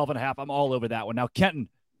 12.5. I'm all over that one. Now, Kenton,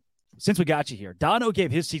 since we got you here, Dono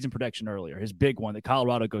gave his season prediction earlier, his big one, that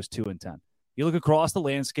Colorado goes 2-10. You look across the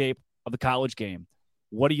landscape of the college game.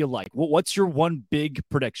 What do you like? What's your one big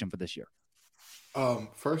prediction for this year?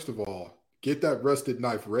 First of all, get that rusted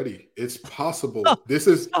knife ready. It's possible. This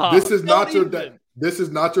is not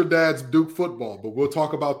your dad's Duke football, but we'll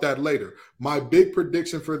talk about that later. My big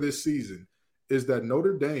prediction for this season is that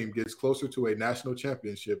Notre Dame gets closer to a national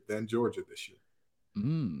championship than Georgia this year.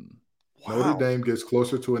 Wow. Notre Dame gets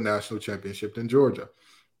closer to a national championship than Georgia.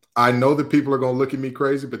 I know that people are going to look at me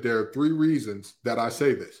crazy, but there are 3 reasons that I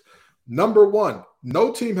say this. Number one,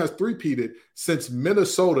 no team has three-peated since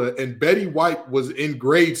Minnesota, and Betty White was in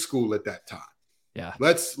grade school at that time. Yeah.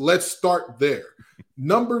 Let's start there.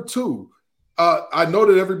 Number two, I know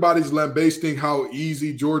that everybody's lambasting how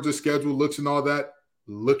easy Georgia's schedule looks and all that.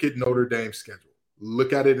 Look at Notre Dame's schedule.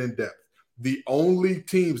 Look at it in depth. The only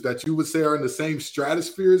teams that you would say are in the same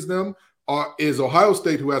stratosphere as them is Ohio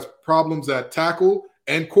State, who has problems at tackle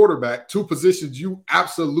and quarterback, 2 positions you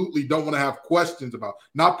absolutely don't want to have questions about.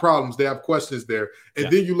 Not problems, they have questions there.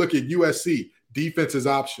 And then you look at USC, defense is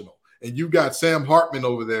optional. And you got Sam Hartman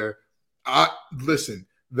over there. Listen,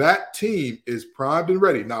 that team is primed and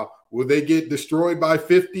ready. Now, will they get destroyed by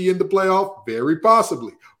 50 in the playoff? Very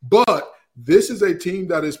possibly. But this is a team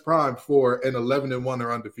that is primed for an 11-1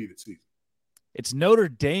 or undefeated season. It's Notre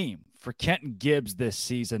Dame for Kenton Gibbs this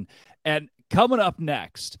season. And coming up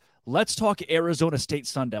next, let's talk Arizona State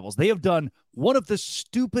Sun Devils. They have done one of the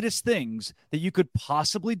stupidest things that you could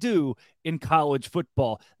possibly do in college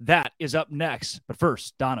football. That is up next. But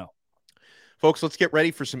first, Dono. Folks, let's get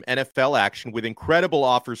ready for some NFL action with incredible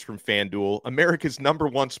offers from FanDuel, America's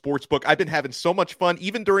 #1 sportsbook. I've been having so much fun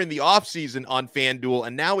even during the offseason on FanDuel,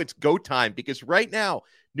 and now it's go time because right now,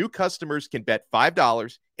 new customers can bet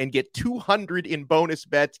 $5 and get $200 in bonus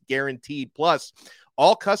bets guaranteed. Plus,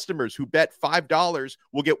 all customers who bet $5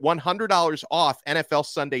 will get $100 off NFL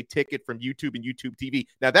Sunday Ticket from YouTube and YouTube TV.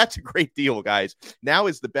 Now, that's a great deal, guys. Now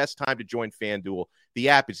is the best time to join FanDuel. The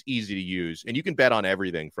app is easy to use, and you can bet on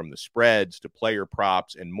everything from the spreads to player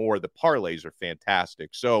props and more. The parlays are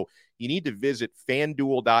fantastic. So you need to visit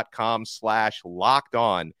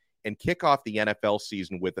FanDuel.com/lockedon and kick off the NFL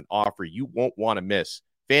season with an offer you won't want to miss.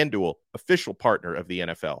 FanDuel, official partner of the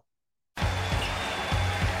NFL.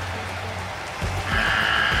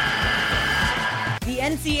 The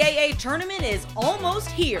NCAA tournament is almost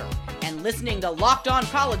here, and listening to Locked On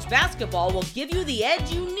College Basketball will give you the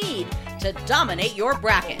edge you need to dominate your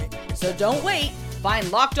bracket. So don't wait. Find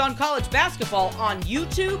Locked On College Basketball on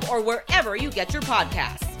YouTube or wherever you get your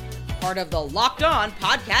podcasts. Part of the Locked On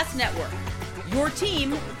Podcast Network. Your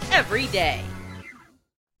team every day.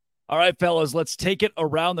 All right, fellas, let's take it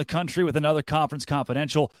around the country with another Conference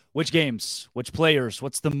Confidential. Which games, which players,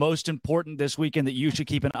 what's the most important this weekend that you should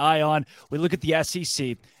keep an eye on? We look at the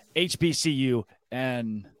SEC, HBCU,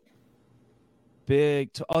 and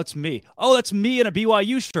it's me. Oh, that's me in a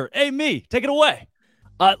BYU shirt. Hey, me, take it away.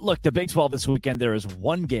 Look, the Big 12 this weekend, there is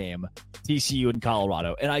one game, TCU in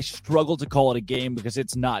Colorado, and I struggle to call it a game because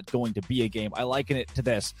it's not going to be a game. I liken it to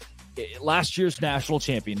this. Last year's national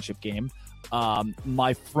championship game,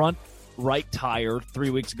 my front right tire 3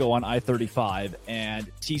 weeks ago on I-35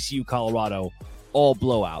 and TCU Colorado, all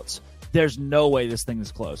blowouts. There's no way this thing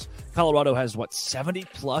is close. Colorado has 70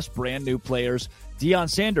 plus brand new players. Deion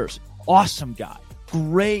Sanders, awesome guy,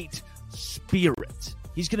 great spirit.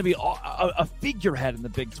 He's going to be a figurehead in the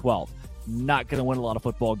Big 12. Not going to win a lot of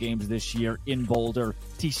football games this year in Boulder.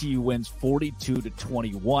 TCU wins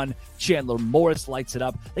 42-21. Chandler Morris lights it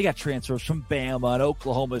up. They got transfers from Bama and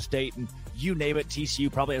Oklahoma State, and you name it,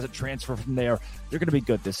 TCU probably has a transfer from there. They're going to be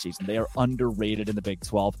good this season. They are underrated in the Big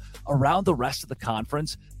 12. Around the rest of the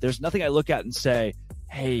conference, there's nothing I look at and say,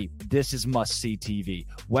 hey, this is must-see TV.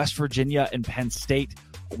 West Virginia and Penn State.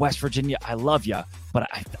 West Virginia, I love you, but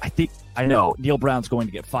I know Neil Brown's going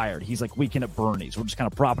to get fired. He's like weekend at Bernie's. We're just kind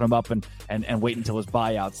of propping him up and wait until his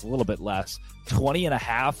buyout's a little bit less.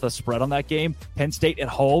 20.5 the spread on that game. Penn State at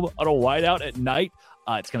home on a whiteout at night.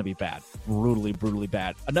 It's going to be bad. Brutally, brutally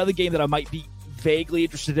bad. Another game that I might be vaguely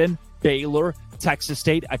interested in, Baylor, Texas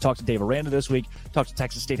State. I talked to Dave Aranda this week, talked to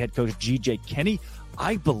Texas State head coach G.J. Kinney.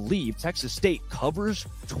 I believe Texas State covers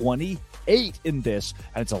 28 in this,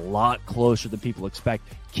 and it's a lot closer than people expect.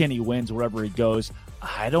 Kinney wins wherever he goes.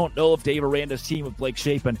 I don't know if Dave Aranda's team with Blake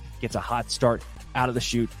Shapen gets a hot start out of the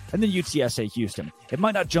chute. And then UTSA Houston. It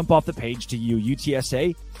might not jump off the page to you.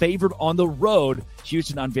 UTSA favored on the road.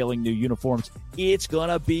 Houston unveiling new uniforms. It's going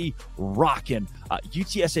to be rocking.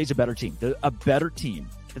 UTSA is a better team. They're a better team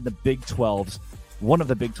than the Big 12's, one of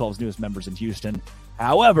the Big 12's newest members in Houston.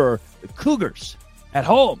 However, the Cougars at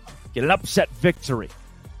home get an upset victory.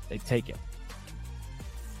 They take it.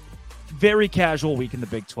 very casual week in the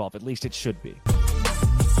Big 12. At least it should be.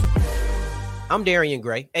 I'm Darian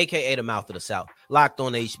Gray, a.k.a. the Mouth of the South, Locked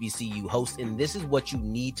On HBCU host, and this is what you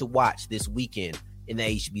need to watch this weekend in the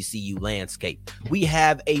HBCU landscape. We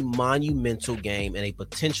have a monumental game and a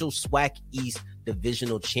potential SWAC East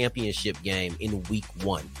divisional championship game in week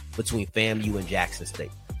 1 between FAMU and Jackson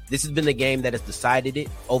State. This has been the game that has decided it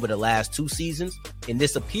over the last 2 seasons, and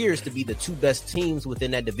this appears to be the 2 best teams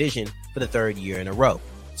within that division for the 3rd year in a row.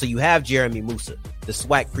 So you have Jeremy Musa, the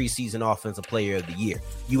SWAC preseason offensive player of the year.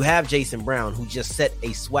 You have Jason Brown, who just set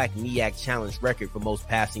a SWAC MEAC challenge record for most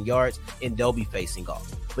passing yards, and they'll be facing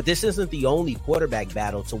off. But this isn't the only quarterback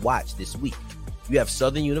battle to watch this week. You have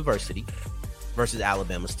Southern University versus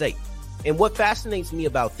Alabama State. And what fascinates me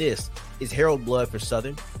about this is Harold Blood for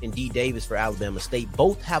Southern and D. Davis for Alabama State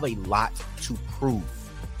both have a lot to prove.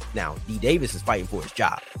 Now, D. Davis is fighting for his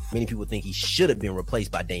job. Many people think he should have been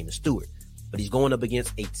replaced by Damon Stewart, but he's going up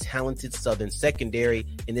against a talented Southern secondary,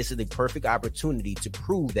 and this is the perfect opportunity to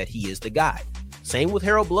prove that he is the guy. Same with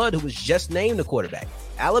Harold Blood, who was just named the quarterback.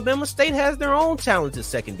 Alabama State has their own talented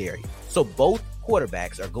secondary. So both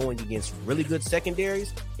quarterbacks are going against really good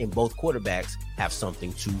secondaries, and both quarterbacks have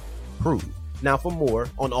something to prove. Now, for more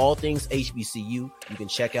on all things HBCU, you can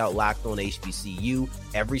check out Locked On HBCU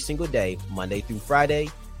every single day, Monday through Friday,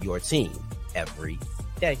 your team every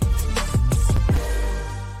day.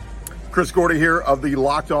 Chris Gordy here of the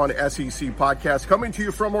Locked On SEC podcast, coming to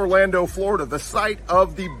you from Orlando, Florida, the site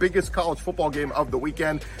of the biggest college football game of the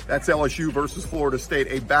weekend. That's LSU versus Florida State,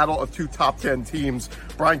 a battle of 2 top 10 teams.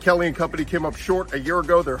 Brian Kelly and company came up short a year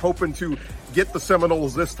ago. They're hoping to get the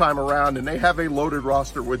Seminoles this time around, and they have a loaded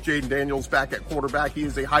roster with Jaden Daniels back at quarterback. He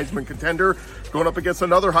is a Heisman contender, going up against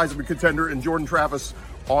another Heisman contender in Jordan Travis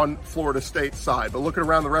on Florida State's side. But looking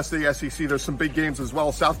around the rest of the SEC, there's some big games as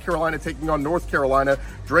well. South Carolina taking on North Carolina.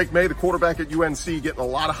 Drake May, the quarterback at UNC, getting a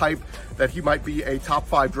lot of hype that he might be a top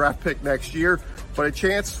 5 draft pick next year. But a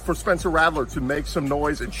chance for Spencer Rattler to make some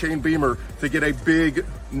noise and Shane Beamer to get a big,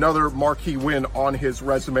 another marquee win on his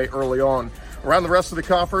resume early on. Around the rest of the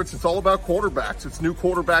conference, it's all about quarterbacks. It's new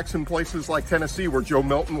quarterbacks in places like Tennessee, where Joe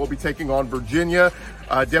Milton will be taking on Virginia.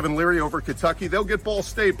 Devin Leary over Kentucky. They'll get Ball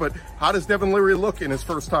State, but how does Devin Leary look in his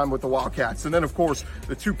first time with the Wildcats? And then, of course,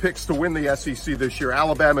 the 2 picks to win the SEC this year,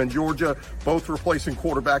 Alabama and Georgia, both replacing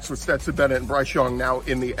quarterbacks with Stetson Bennett and Bryce Young now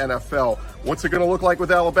in the NFL. What's it going to look like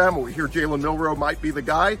with Alabama? We hear Jalen Milroe might be the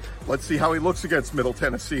guy. Let's see how he looks against Middle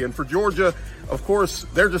Tennessee. And for Georgia, of course,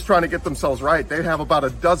 they're just trying to get themselves right. They have about a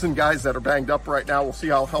dozen guys that are banged up right now. We'll see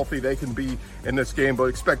how healthy they can be in this game, but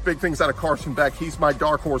expect big things out of Carson Beck. He's my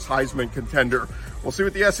dark horse Heisman contender. We'll see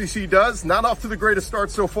what the SEC does. Not off to the greatest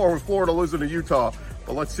start so far with Florida losing to Utah,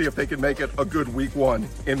 but let's see if they can make it a good week 1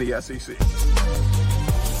 in the SEC.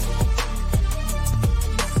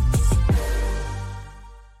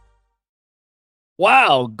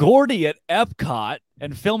 Wow, Gordy at Epcot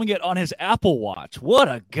and filming it on his Apple Watch. What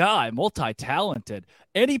a guy, multi-talented.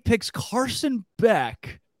 And he picks Carson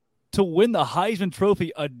Beck to win the Heisman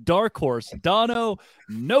Trophy, a dark horse. Dono,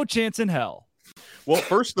 no chance in hell. Well,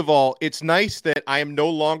 first of all, it's nice that I am no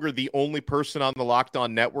longer the only person on the Locked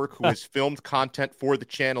On Network who has filmed content for the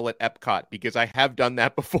channel at Epcot, because I have done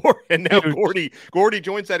that before, and now Gordy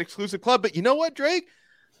joins that exclusive club. But you know what, Drake?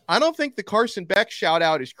 I don't think the Carson Beck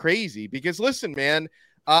shout-out is crazy, because, listen, man,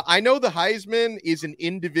 I know the Heisman is an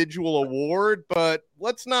individual award, but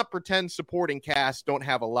let's not pretend supporting cast don't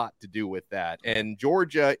have a lot to do with that. And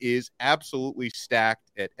Georgia is absolutely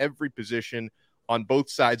stacked at every position on both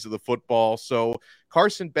sides of the football. So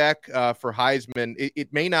Carson Beck for Heisman,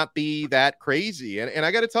 it may not be that crazy. And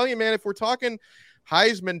I got to tell you, man, if we're talking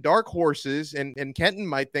Heisman dark horses, and Kenton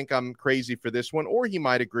might think I'm crazy for this one, or he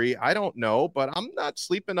might agree, I don't know, but I'm not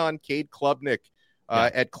sleeping on Cade Klubnik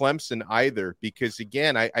at Clemson either, because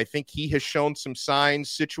again, I think he has shown some signs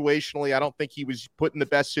situationally. I don't think he was put in the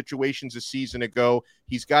best situations a season ago.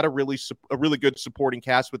 He's got a really good supporting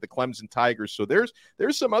cast with the Clemson Tigers. So there's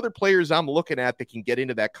some other players I'm looking at that can get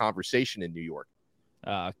into that conversation in New York.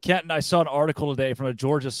 Kenton, I saw an article today from a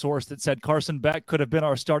Georgia source that said Carson Beck could have been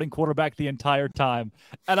our starting quarterback the entire time.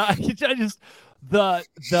 And I just, the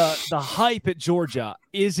hype at Georgia,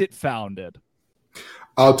 is it founded?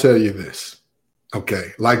 I'll tell you this.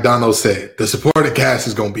 Okay, like Dono said, the supporting cast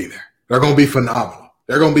is going to be there. They're going to be phenomenal.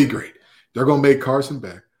 They're going to be great. They're going to make Carson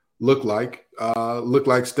Beck look like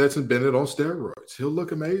Stetson Bennett on steroids. He'll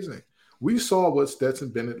look amazing. We saw what Stetson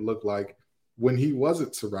Bennett looked like when he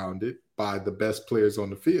wasn't surrounded by the best players on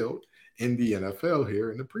the field in the NFL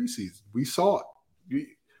here in the preseason. We saw it.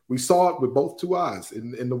 We saw it with both 2 eyes.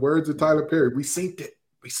 In the words of Tyler Perry, we synced it.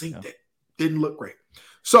 It. Didn't look great.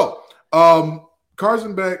 So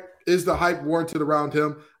Carson Beck, is the hype warranted around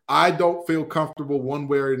him? I don't feel comfortable one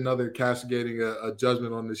way or another castigating a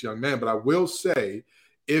judgment on this young man. But I will say,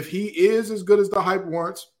 if he is as good as the hype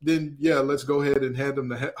warrants, then yeah, let's go ahead and hand him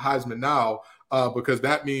the Heisman now, because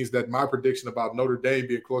that means that my prediction about Notre Dame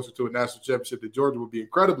being closer to a national championship than Georgia would be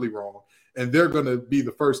incredibly wrong. And they're going to be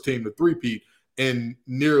the first team to three-peat in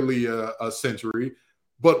nearly a century.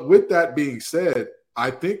 But with that being said,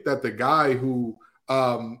 I think that the guy who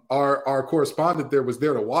our correspondent there was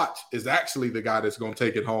there to watch is actually the guy that's going to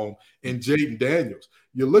take it home in Jaden Daniels.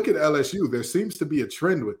 You look at LSU, there seems to be a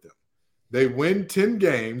trend with them. They win 10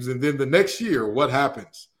 games, and then the next year, what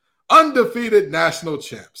happens? Undefeated national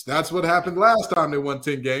champs. That's what happened last time they won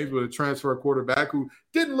 10 games with a transfer quarterback who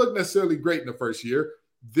didn't look necessarily great in the first year.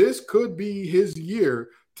 This could be his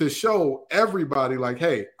year to show everybody, like,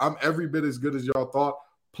 hey, I'm every bit as good as y'all thought,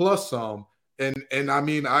 plus some. And I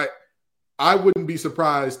mean, I wouldn't be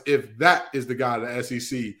surprised if that is the guy at the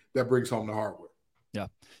SEC that brings home the hardware. Yeah.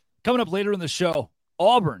 Coming up later in the show,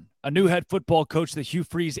 Auburn, a new head football coach. The Hugh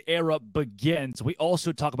Freeze era begins. We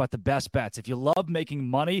also talk about the best bets. If you love making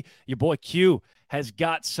money, your boy Q has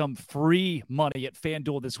got some free money at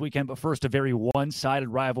FanDuel this weekend. But first, a very one-sided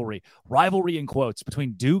rivalry in quotes,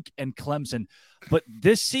 between Duke and Clemson. But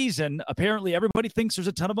this season, apparently everybody thinks there's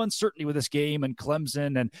a ton of uncertainty with this game and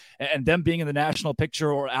Clemson and them being in the national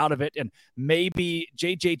picture or out of it. And maybe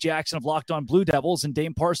J.J. Jackson of Locked On Blue Devils and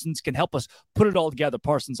Dame Parsons can help us put it all together.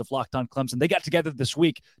 Parsons of Locked On Clemson. They got together this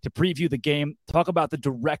week to preview the game, talk about the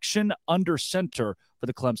direction under center for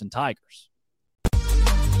the Clemson Tigers.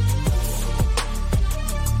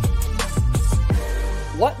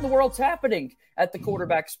 What in the world's happening at the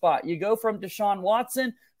quarterback spot? You go from Deshaun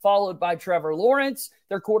Watson, followed by Trevor Lawrence.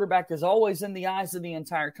 Their quarterback is always in the eyes of the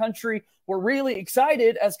entire country. We're really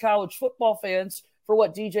excited as college football fans for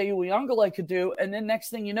what DJ Uiagalelei could do. And then next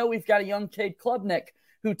thing you know, we've got a young Cade Klubnik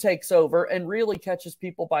who takes over and really catches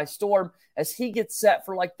people by storm as he gets set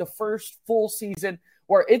for like the first full season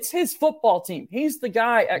where it's his football team. He's the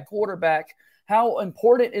guy at quarterback. How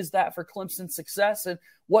important is that for Clemson's success, and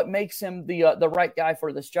what makes him the right guy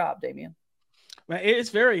for this job, Damian? Man, it's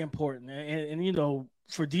very important. And you know,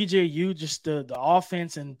 for DJU, just the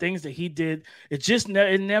offense and things that he did, it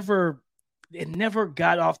never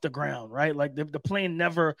got off the ground, right? Like the plane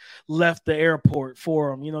never left the airport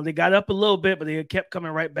for them. You know, they got up a little bit, but they kept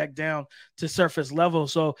coming right back down to surface level.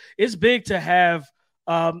 So it's big to have,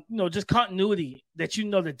 just continuity, that you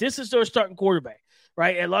know that this is their starting quarterback,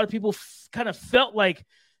 right? And a lot of people kind of felt like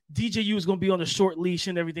DJU was going to be on the short leash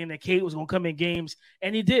and everything, that Cade was going to come in games,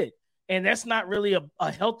 and he did. And that's not really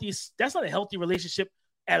a healthy relationship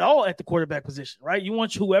at all at the quarterback position, right? You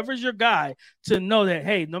want whoever's your guy to know that,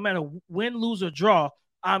 hey, no matter win, lose, or draw,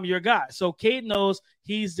 I'm your guy. So Cade knows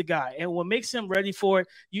he's the guy. And what makes him ready for it,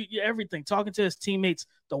 everything, talking to his teammates,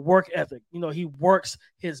 the work ethic. You know, he works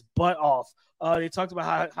his butt off. They talked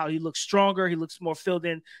about how he looks stronger. He looks more filled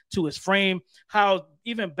in to his frame. How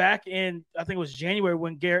even back in, I think it was January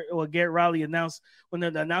when Garrett Riley announced, when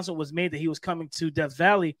the announcement was made that he was coming to Death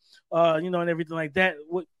Valley, and everything like that,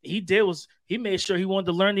 what he did was he made sure he wanted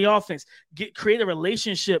to learn the offense, create a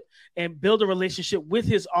relationship and build a relationship with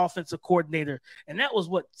his offensive coordinator. And that was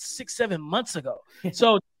 6-7 months ago.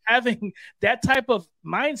 So having that type of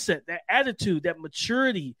mindset, that attitude, that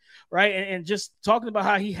maturity, right? And just talking about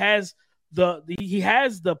how he has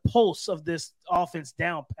the pulse of this offense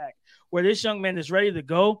down packed, where this young man is ready to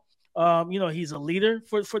go. He's a leader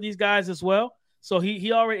for these guys as well. So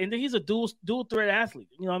he already, and then he's a dual threat athlete.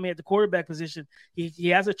 At the quarterback position, he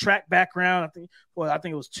has a track background. I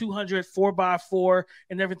think it was 200 4x4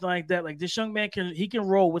 and everything like that. Like, this young man can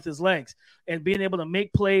roll with his legs and being able to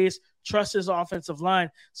make plays, trust his offensive line.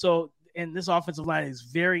 So, and this offensive line is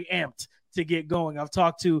very amped to get going. I've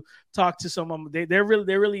talked to some of them. They're really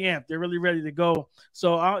amped. They're really ready to go.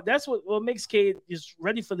 So that's what makes Cade is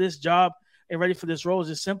ready for this job and ready for this role. Is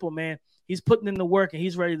just simple, man. He's putting in the work and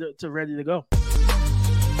he's ready to go.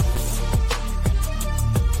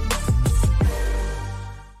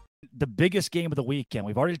 The biggest game of the weekend.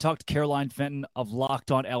 We've already talked to Caroline Fenton of Locked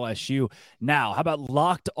On LSU. Now, how about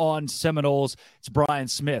Locked On Seminoles? It's Brian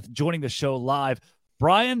Smith joining the show live.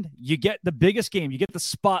 Brian, you get the biggest game. You get the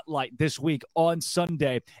spotlight this week on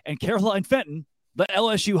Sunday. And Caroline Fenton, the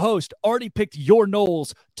LSU host, already picked your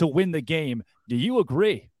Noles to win the game. Do you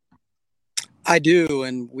agree? I do,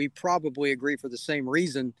 and we probably agree for the same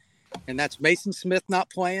reason, and that's Mason Smith not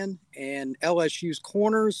playing, and LSU's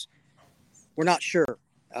corners, we're not sure.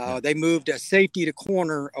 They moved a safety to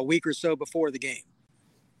corner a week or so before the game.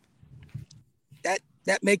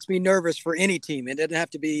 That makes me nervous for any team. It doesn't have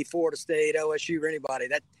to be Florida State, LSU, or anybody.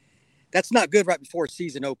 That's not good right before a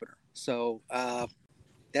season opener. So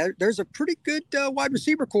there's a pretty good wide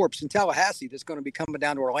receiver corps in Tallahassee that's going to be coming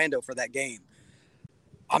down to Orlando for that game.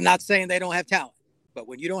 I'm not saying they don't have talent, but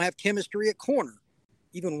when you don't have chemistry at corner,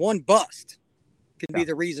 even one bust can be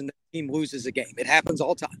the reason the team loses a game. It happens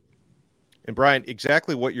all the time. And Brian,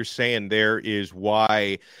 exactly what you're saying there is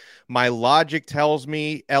why my logic tells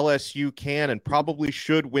me LSU can and probably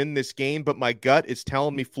should win this game, but my gut is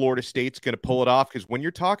telling me Florida State's going to pull it off, because when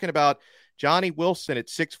you're talking about Johnny Wilson at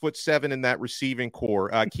 6'7" in that receiving core,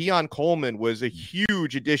 Keon Coleman was a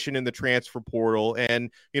huge addition in the transfer portal, and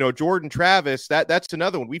Jordan Travis, that's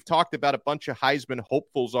another one. We've talked about a bunch of Heisman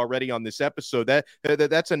hopefuls already on this episode.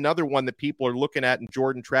 That's another one that people are looking at in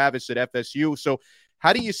Jordan Travis at FSU. So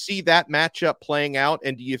how do you see that matchup playing out?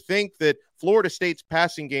 And do you think that Florida State's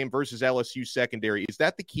passing game versus LSU secondary, is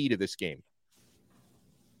that the key to this game?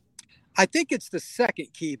 I think it's the second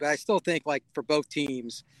key, but I still think, like, for both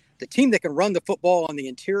teams, the team that can run the football on the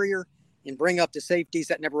interior and bring up the safeties,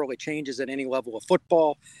 that never really changes at any level of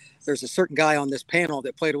football. There's a certain guy on this panel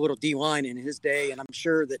that played a little D-line in his day, and I'm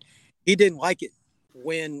sure that he didn't like it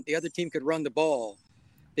when the other team could run the ball,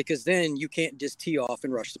 because then you can't just tee off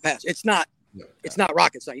and rush the pass. It's not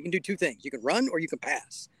rocket science. You can do two things. You can run or you can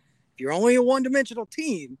pass. If you're only a one-dimensional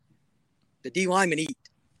team, the D linemen eat.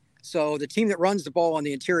 So the team that runs the ball on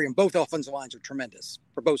the interior, and both offensive lines are tremendous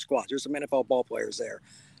for both squads. There's some NFL ball players there.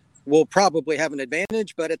 Will probably have an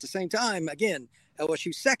advantage, but at the same time, again,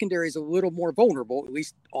 LSU secondary is a little more vulnerable, at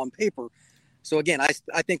least on paper. So again,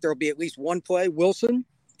 I think there will be at least one play. Wilson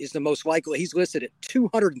is the most likely. He's listed at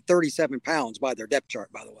 237 pounds by their depth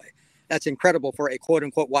chart, by the way. That's incredible for a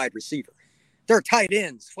quote-unquote wide receiver. There are tight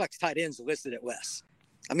ends, flex tight ends listed at less.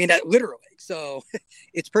 I mean, that literally. So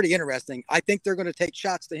it's pretty interesting. I think they're going to take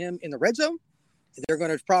shots to him in the red zone. They're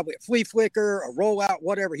going to probably a flea flicker, a rollout,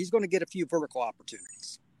 whatever. He's going to get a few vertical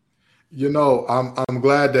opportunities. I'm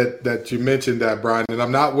glad that you mentioned that, Brian, and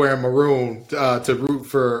I'm not wearing maroon to root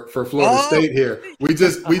for Florida State here. We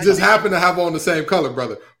just happen to have on the same color,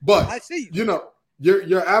 brother. But I see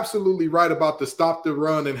you're absolutely right about the stop the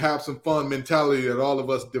run and have some fun mentality that all of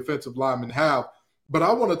us defensive linemen have. But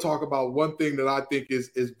I want to talk about one thing that I think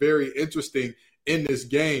is very interesting in this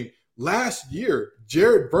game. Last year,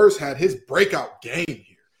 Jared Verse had his breakout game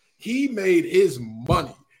here. He made his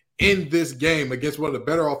money in this game against one of the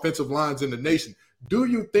better offensive lines in the nation. Do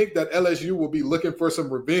you think that LSU will be looking for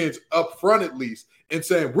some revenge up front at least and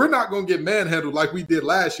saying, we're not going to get manhandled like we did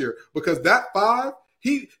last year? Because that 5,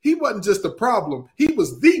 he wasn't just a problem. He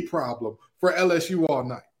was the problem for LSU all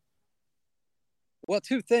night. Well,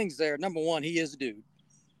 two things there. Number one, he is a dude.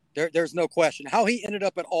 There's no question. How he ended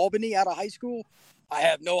up at Albany out of high school, I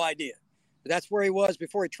have no idea. That's where he was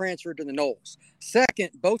before he transferred to the Knowles. Second,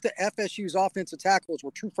 both of FSU's offensive tackles were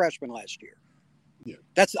true freshmen last year. Yeah.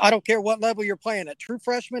 I don't care what level you're playing at. True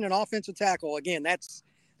freshman and offensive tackle, again, that's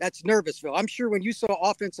Nervousville. I'm sure when you saw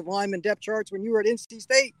offensive lineman depth charts when you were at NC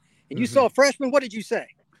State and you saw a freshman, what did you say?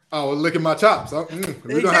 Oh, licking my chops. We're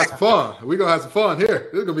going to have some fun. We're going to have some fun here.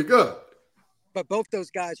 This is going to be good. But both those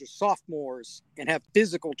guys are sophomores and have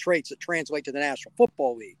physical traits that translate to the National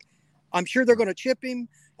Football League. I'm sure they're going to chip him.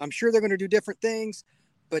 I'm sure they're going to do different things.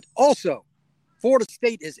 But also, Florida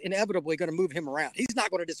State is inevitably going to move him around. He's not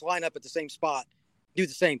going to just line up at the same spot, do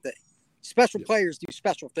the same thing. Special players do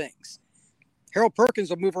special things. Harold Perkins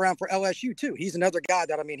will move around for LSU, too. He's another guy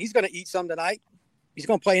that, he's going to eat some tonight. He's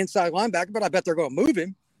going to play inside linebacker, but I bet they're going to move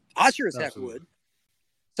him. I sure as heck would.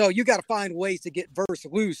 So you got to find ways to get Verse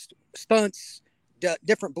loose, stunts,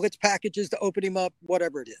 different blitz packages to open him up,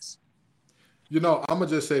 whatever it is. I'm gonna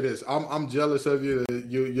just say this. I'm jealous of you.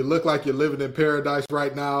 You look like you're living in paradise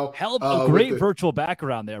right now. A great virtual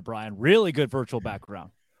background there, Brian. Really good virtual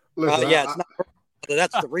background. Listen,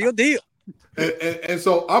 that's the real deal. And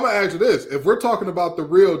so I'm gonna ask you this: if we're talking about the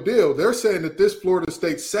real deal, they're saying that this Florida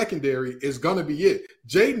State secondary is gonna be it.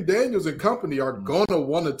 Jaden Daniels and company are gonna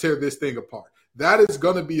want to tear this thing apart. That is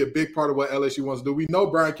gonna be a big part of what LSU wants to do. We know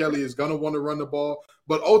Brian Kelly is gonna want to run the ball,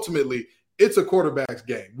 but ultimately, it's a quarterback's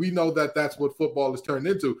game. We know that that's what football is turned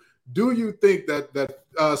into. Do you think that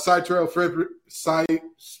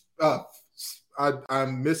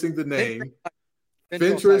I'm missing the name,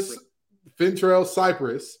 Fentrell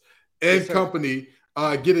Cypress and company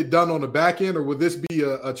get it done on the back end, or would this be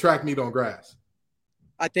a track meet on grass?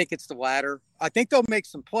 I think it's the latter. I think they'll make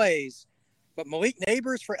some plays, but Malik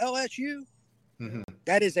Neighbors for LSU,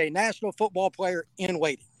 that is a national football player in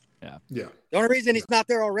waiting. Yeah. The only reason he's not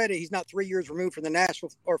there already, he's not 3 years removed from the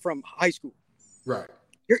national or from high school. Right.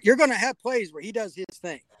 You're going to have plays where he does his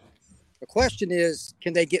thing. The question is,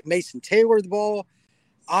 can they get Mason Taylor the ball?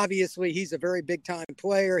 Obviously, he's a very big-time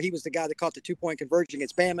player. He was the guy that caught the 2-point conversion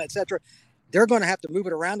against Bama, etc. They're going to have to move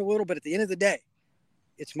it around a little, but at the end of the day,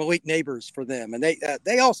 it's Malik Neighbors for them. And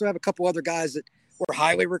they also have a couple other guys that were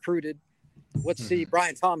highly recruited. Let's see,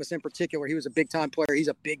 Brian Thomas in particular. He was a big-time player. He's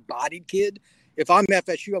a big-bodied kid. If I'm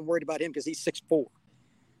FSU, I'm worried about him because he's 6'4".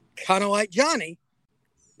 Kind of like Johnny,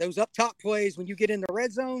 those up-top plays when you get in the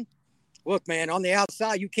red zone, look, man, on the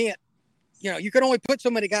outside, you can't, you can only put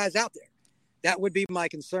so many guys out there. That would be my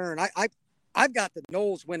concern. I've got the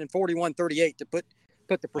Noles winning 41-38 to put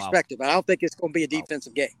the perspective. Wow. I don't think it's going to be a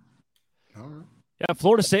defensive game. All right. Yeah,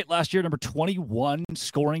 Florida State last year, number 21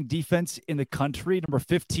 scoring defense in the country, number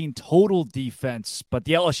 15 total defense, but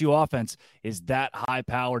the LSU offense is that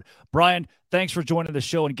high-powered. Brian, thanks for joining the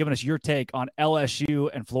show and giving us your take on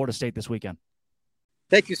LSU and Florida State this weekend.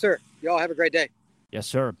 Thank you, sir. Y'all have a great day. Yes,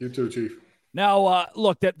 sir. You too, Chief. Now,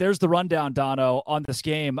 look, there's the rundown, Dono, on this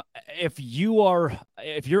game. If you're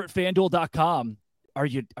at FanDuel.com, are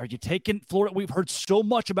you taking Florida? We've heard so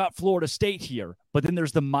much about Florida State here, but then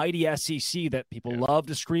there's the mighty SEC that people love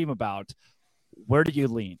to scream about. Where do you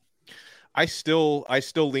lean? I still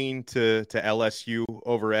lean to LSU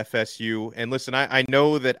over FSU. And listen, I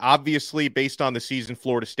know that obviously based on the season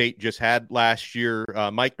Florida State just had last year,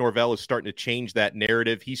 Mike Norvell is starting to change that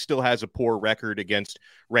narrative. He still has a poor record against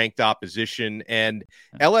ranked opposition. And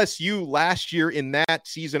LSU last year in that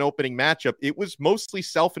season opening matchup, it was mostly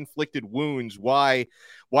self-inflicted wounds why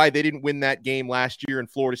they didn't win that game last year and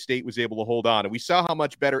Florida State was able to hold on. And we saw how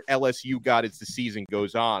much better LSU got as the season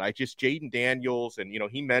goes on. Jaden Daniels, and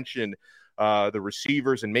he mentioned the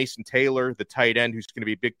receivers and Mason Taylor, the tight end, who's going to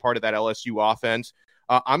be a big part of that LSU offense.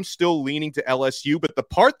 I'm still leaning to LSU, but the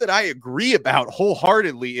part that I agree about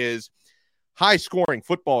wholeheartedly is high-scoring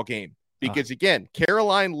football game. Because, again,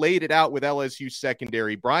 Caroline laid it out with LSU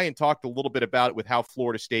secondary. Brian talked a little bit about it with how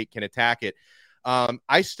Florida State can attack it.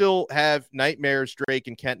 I still have nightmares, Drake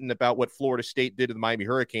and Kenton, about what Florida State did to the Miami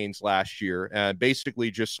Hurricanes last year.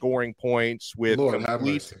 Basically just scoring points with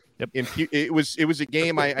complete. It was a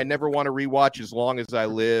game I never want to rewatch as long as I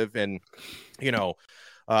live. And,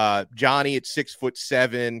 Johnny at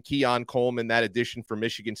 6'7", Keon Coleman, that addition for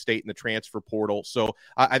Michigan State in the transfer portal. So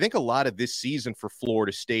I think a lot of this season for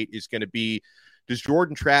Florida State is going to be, does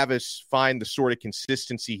Jordan Travis find the sort of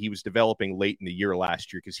consistency he was developing late in the year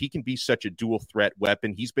last year? Because he can be such a dual threat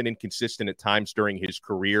weapon. He's been inconsistent at times during his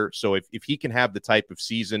career. So if he can have the type of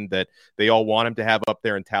season that they all want him to have up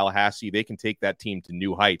there in Tallahassee, they can take that team to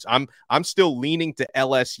new heights. I'm still leaning to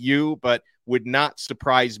LSU, but would not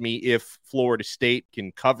surprise me if Florida State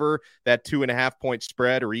can cover that 2.5-point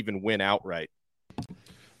spread or even win outright.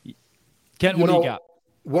 Kent, what do you got?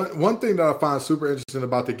 One thing that I find super interesting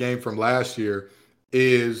about the game from last year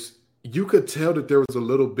is you could tell that there was a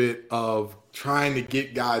little bit of trying to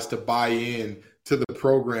get guys to buy in to the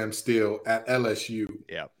program still at LSU.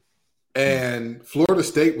 Yeah. And Florida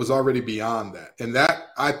State was already beyond that. And that,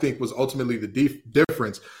 I think, was ultimately the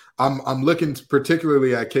difference. I'm looking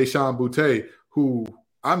particularly at Keyshawn Boutte, who,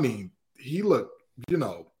 he looked,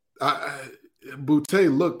 Boutte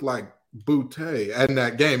looked like Boutte in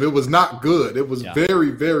that game. It was not good. It was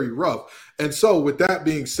very, very rough. And so with that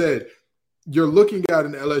being said, you're looking at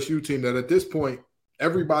an LSU team that at this point,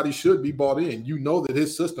 everybody should be bought in. You know that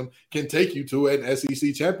his system can take you to an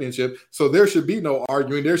SEC championship. So there should be no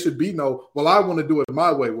arguing. There should be no, well, I want to do it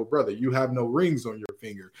my way. Well, brother, you have no rings on your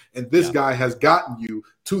finger. And this guy has gotten you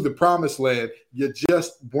to the promised land. You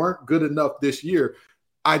just weren't good enough this year.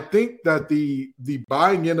 I think that the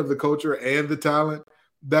buying in of the culture and the talent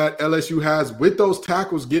that LSU has with those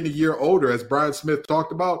tackles getting a year older, as Brian Smith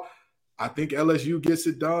talked about, I think LSU gets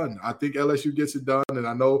it done. And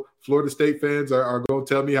I know Florida State fans are going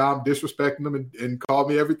to tell me how I'm disrespecting them and call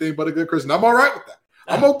me everything but a good Christian. I'm all right with that.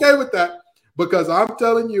 I'm okay with that because I'm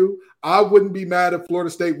telling you, I wouldn't be mad if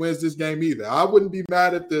Florida State wins this game either. I wouldn't be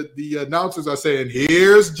mad if the announcers are saying,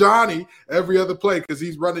 here's Johnny every other play because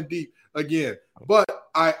he's running deep again. But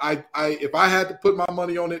if I had to put my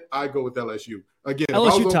money on it, I go with LSU. Again, if I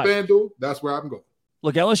was on FanDuel, that's where I'm going.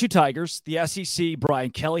 Look, LSU Tigers, the SEC, Brian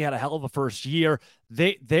Kelly had a hell of a first year.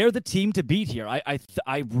 They're the team to beat here.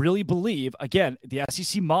 I really believe, again, the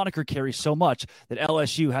SEC moniker carries so much that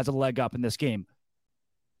LSU has a leg up in this game.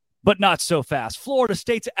 But not so fast. Florida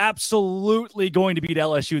State's absolutely going to beat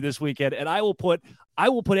LSU this weekend, and I will put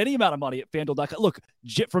any amount of money at FanDuel.com. Look,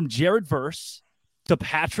 from Jared Verse to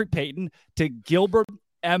Patrick Payton to Gilbert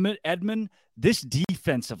Edmond, this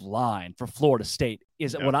defensive line for Florida State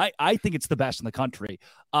is what I think it's the best in the country.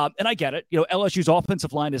 And I get it. LSU's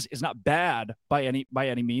offensive line is not bad by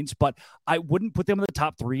any means, but I wouldn't put them in the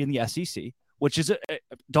top 3 in the SEC, which is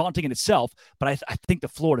daunting in itself. But I think the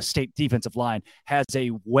Florida State defensive line has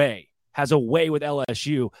a way with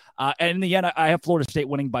LSU. And in the end, I have Florida State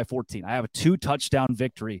winning by 14. I have a 2-touchdown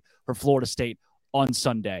victory for Florida State on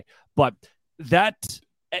Sunday. But that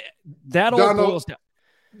all boils down.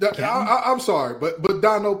 I'm sorry, but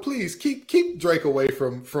Dono, please keep Drake away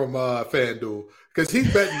from FanDuel because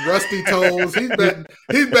he's betting rusty toes. He's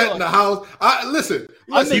betting the house. Listen,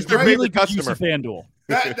 he's a really good customer. FanDuel.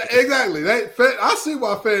 Exactly. I see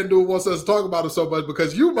why FanDuel wants us to talk about it so much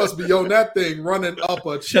because you must be on that thing running up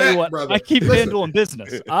a check, brother. I keep FanDuel in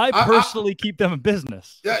business. I personally keep them in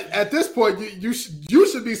business. Yeah, at this point, you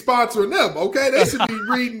should be sponsoring them. Okay, they should be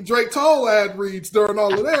reading Drake Toll ad reads during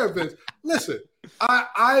all of their events. Listen,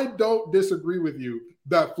 I don't disagree with you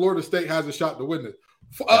that Florida State has a shot to win this.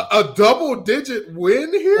 A double-digit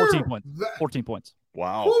win here? 14 points. 14 points.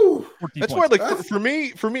 Wow. 14 That's points. why, like,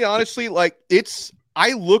 for me, honestly, like,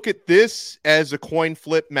 I look at this as a coin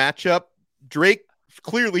flip matchup. Drake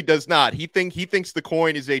clearly does not. He thinks the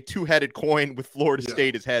coin is a two-headed coin with Florida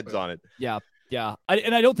State as heads on it. Yeah.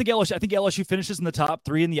 I don't think LSU. I think LSU finishes in the top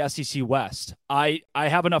 3 in the SEC West. I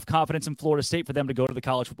have enough confidence in Florida State for them to go to the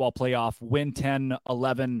college football playoff, win 10,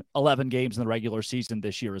 11 games in the regular season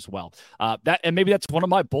this year as well. And maybe that's one of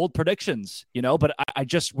my bold predictions, but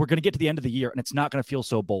we're going to get to the end of the year and it's not going to feel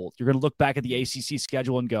so bold. You're going to look back at the ACC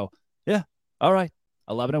schedule and go, yeah, all right,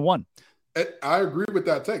 11-1. I agree with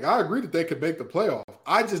that take. I agree that they could make the playoff.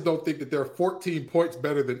 I just don't think that they're 14 points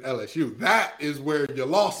better than LSU. That is where you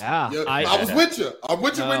lost. Yeah, I was with you. I'm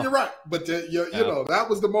with you when you're right. But you know, that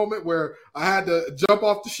was the moment where I had to jump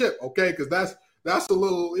off the ship. Okay, because that's a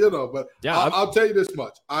little, But yeah, I'll tell you this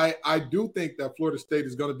much. I do think that Florida State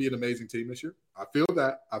is going to be an amazing team this year. I feel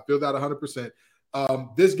that 100%.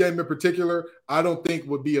 This game in particular, I don't think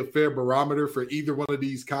would be a fair barometer for either one of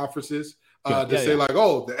these conferences. Like,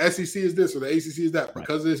 oh, the SEC is this or the ACC is that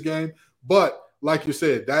because of this game. But like you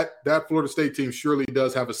said, that Florida State team surely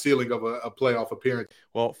does have a ceiling of a playoff appearance.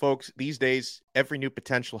 Well, folks, these days, every new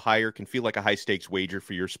potential hire can feel like a high-stakes wager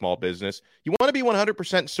for your small business. You want to be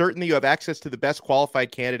 100% certain that you have access to the best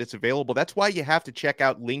qualified candidates available. That's why you have to check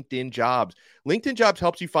out LinkedIn Jobs. LinkedIn Jobs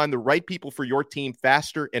helps you find the right people for your team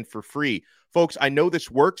faster and for free. Folks, I know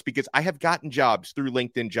this works because I have gotten jobs through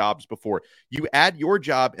LinkedIn Jobs before. You add your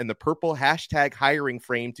job and the purple hashtag hiring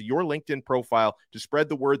frame to your LinkedIn profile to spread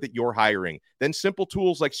the word that you're hiring. Then simple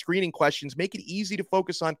tools like screening questions make it easy to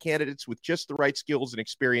focus on candidates with just the right skills and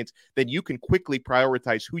experience. Then you can quickly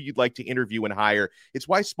prioritize who you'd like to interview and hire. It's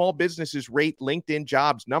why small businesses rate LinkedIn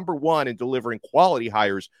Jobs #1 in delivering quality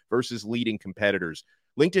hires versus leading competitors.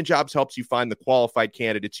 LinkedIn Jobs helps you find the qualified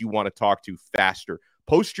candidates you want to talk to faster.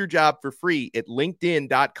 Post your job for free at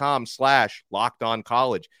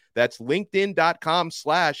linkedin.com/lockedoncollege. That's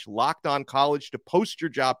linkedin.com/lockedoncollege to post your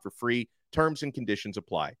job for free. Terms and conditions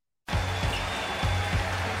apply.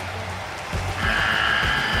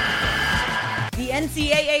 The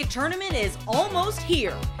NCAA tournament is almost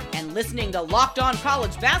here, and listening to Locked On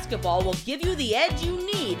College Basketball will give you the edge you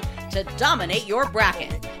need to dominate your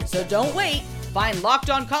bracket. So don't wait. Find Locked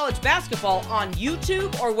On College Basketball on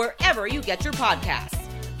YouTube or wherever you get your podcasts.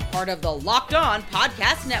 Part of the Locked On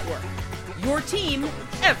Podcast Network. Your team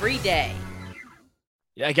every day.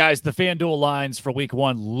 Yeah, guys, the FanDuel lines for week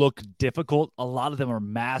 1 look difficult. A lot of them are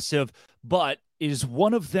massive, but is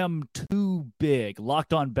one of them too big?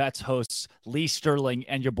 Locked On Bets hosts Lee Sterling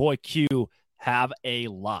and your boy Q have a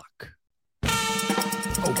lock.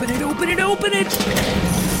 Open it.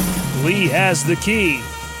 Lee has the key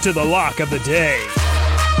to the lock of the day.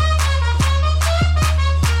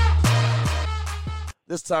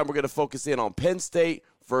 This time we're going to focus in on Penn State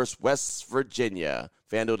versus West Virginia.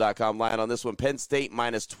 FanDuel.com line on this one. Penn State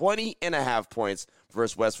minus 20.5 points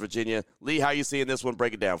versus West Virginia. Lee, how you seeing this one?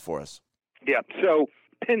 Break it down for us. Yeah, so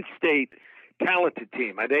Penn State, talented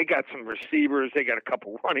team. They got some receivers. They got a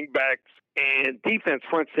couple running backs. And defense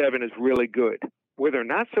front seven is really good. Where they're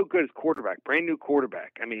not so good as quarterback, brand new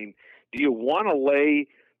quarterback. I mean, do you want to lay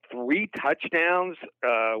 3 touchdowns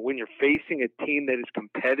when you're facing a team that is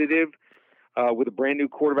competitive with a brand new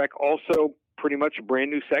quarterback? Also, pretty much a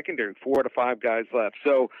brand new secondary, 4 out of 5 guys left.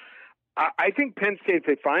 So I think Penn State, if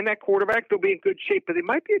they find that quarterback, they'll be in good shape, but they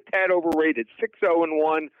might be a tad overrated.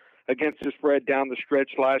 6-0-1 against the spread down the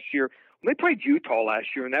stretch last year. When they played Utah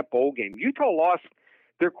last year in that bowl game, Utah lost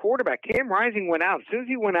their quarterback. Cam Rising went out. As soon as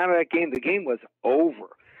he went out of that game, the game was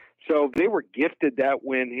over. So they were gifted that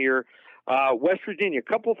win here. West Virginia, a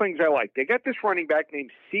couple of things I like. They got this running back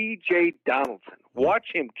named C.J. Donaldson.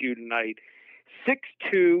 Watch him, Q, tonight.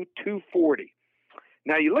 6'2", 240.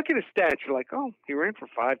 Now, you look at his stats, you're like, oh, he ran for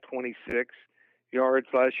 526 yards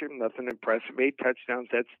last year. Nothing impressive. 8 touchdowns,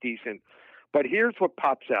 that's decent. But here's what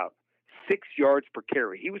pops out. 6 yards per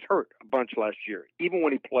carry. He was hurt a bunch last year, even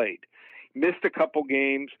when he played. Missed a couple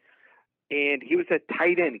games. and he was a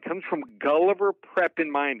tight end. He comes from Gulliver Prep in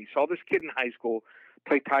Miami. Saw this kid in high school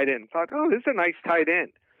play tight end. Thought, oh, this is a nice tight end.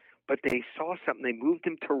 But they saw something. They moved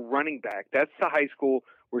him to running back. That's the high school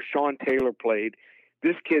where Sean Taylor played.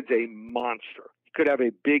 This kid's a monster. He could have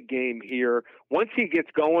a big game here. Once he gets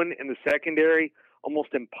going in the secondary,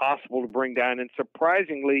 almost impossible to bring down, and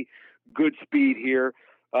surprisingly good speed here.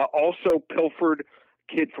 Also, Pilford,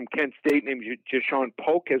 kid from Kent State named Jashawn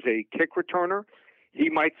Polk, as a kick returner. He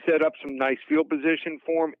might set up some nice field position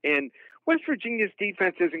for him. And West Virginia's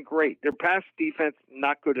defense isn't great. Their pass defense,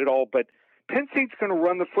 not good at all, but Penn State's going to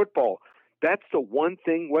run the football. That's the one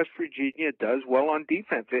thing West Virginia does well on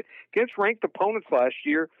defense. Against ranked opponents last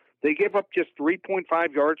year, they gave up just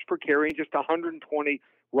 3.5 yards per carry and just 120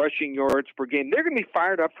 rushing yards per game. They're going to be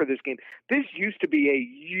fired up for this game. This used to be a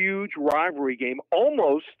huge rivalry game,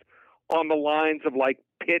 almost on the lines of like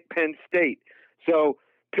Pitt-Penn State. So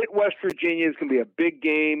Pitt-West Virginia is going to be a big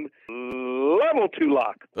game. Level 2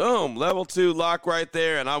 lock. Boom, level 2 lock right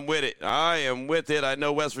there, and I'm with it. I am with it. I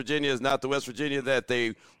know West Virginia is not the West Virginia that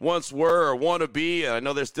they once were or want to be, and I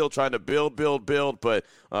know they're still trying to build, but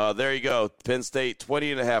there you go. Penn State,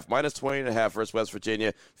 20.5, minus 20.5 versus West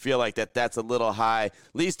Virginia. Feel like that's a little high.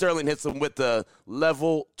 Lee Sterling hits them with the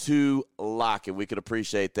level 2 lock, and we could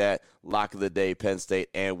appreciate that. Lock of the day, Penn State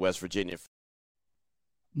and West Virginia.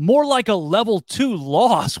 More like a level 2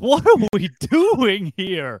 loss. What are we doing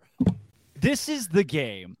here? This is the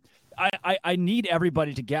game. I need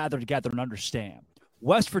everybody to gather together and understand.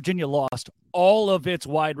 West Virginia lost all of its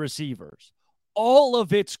wide receivers, all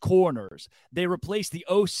of its corners. They replaced the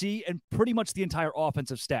OC and pretty much the entire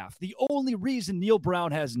offensive staff. The only reason Neil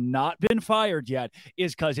Brown has not been fired yet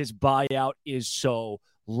is because his buyout is so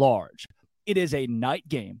large. It is a night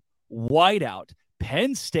game, whiteout,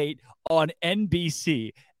 Penn State on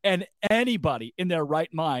NBC, and anybody in their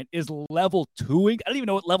right mind is level 2ing. I don't even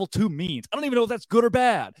know what level 2 means. I don't even know if that's good or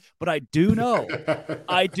bad, but I do know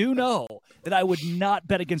that I would not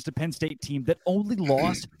bet against a Penn State team that only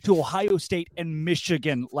lost to Ohio State and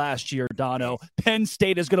Michigan last year, Dono. Penn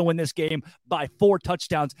State is going to win this game by 4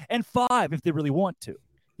 touchdowns and 5 if they really want to.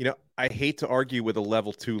 You know, I hate to argue with a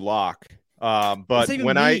level 2 lock, but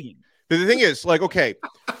when But the thing is, like, okay,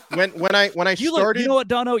 when I started, you know what,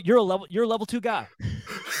 Dono, you're a level 2 guy.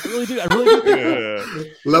 I really do. I really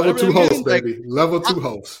do. Level 2 host, baby. Level 2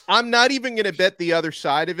 host. I'm not even going to bet the other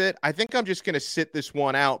side of it. I think I'm just going to sit this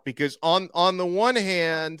one out because on the one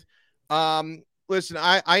hand, listen,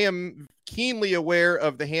 I am keenly aware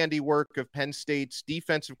of the handiwork of Penn State's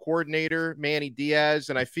defensive coordinator, Manny Diaz,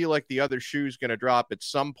 and I feel like the other shoe's going to drop at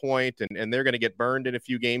some point, and they're going to get burned in a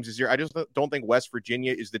few games this year. I just don't think West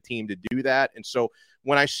Virginia is the team to do that. And so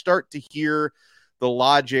when I start to hear the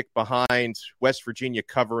logic behind West Virginia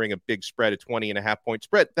covering a big spread, a 20.5-point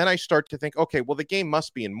spread, then I start to think, okay, well, the game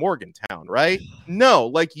must be in Morgantown, right? No,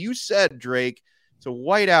 like you said, Drake, it's a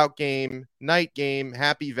whiteout game, night game,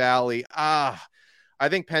 Happy Valley. I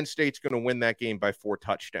think Penn State's going to win that game by 4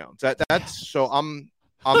 touchdowns. That's so I'm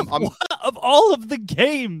of all of the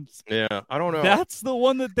games. Yeah, I don't know. That's the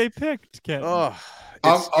one that they picked, Ken.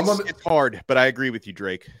 It's hard, but I agree with you,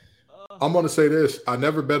 Drake. I'm going to say this. I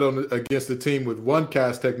never bet against a team with 1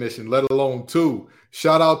 cast technician, let alone 2.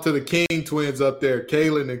 Shout out to the King twins up there,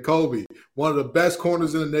 Kalen and Kobe. One of the best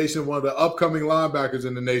corners in the nation, one of the upcoming linebackers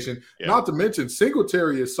in the nation. Yeah. Not to mention,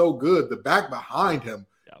 Singletary is so good. The back behind him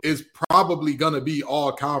is probably going to be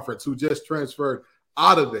all conference who just transferred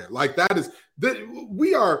out of there. Like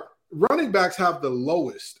running backs have the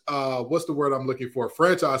lowest, what's the word I'm looking for?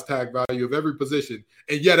 Franchise tag value of every position.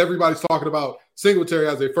 And yet everybody's talking about Singletary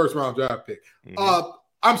as a first-round draft pick. Mm-hmm.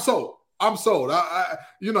 I'm sold. I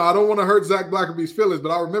don't want to hurt Zach Blackerby's feelings, but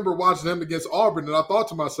I remember watching him against Auburn, and I thought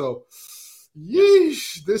to myself,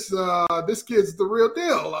 yeesh, this kid's the real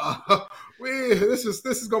deal. This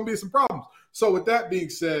is going to be some problems. So with that being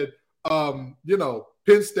said,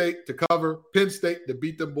 Penn State to cover, Penn State to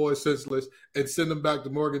beat them boys senseless and send them back to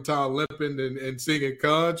Morgantown limping and singing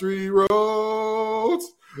country roads.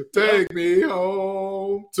 Take me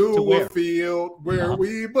home to a field where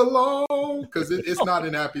we belong. Because it's not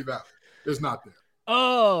in Happy Valley. It's not there.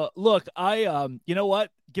 Oh, look, you know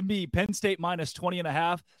what? Give me Penn State minus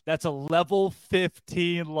 20.5. That's a level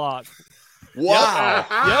 15 lock.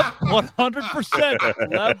 Wow. Yep,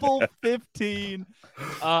 100%. Level 15.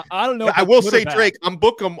 I don't know. I will say, Drake, I'm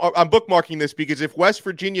bookmarking this because if West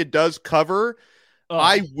Virginia does cover,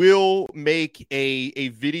 I will make a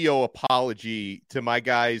video apology to my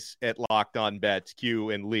guys at Locked On Bets, Q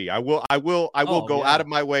and Lee. I will go out of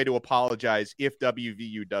my way to apologize if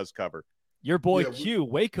WVU does cover. Your boy Q,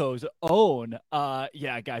 Waco's own.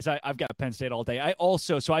 Yeah, guys, I've got Penn State all day. I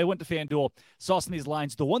went to FanDuel, saw some of these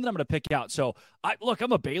lines. The one that I'm going to pick out. So,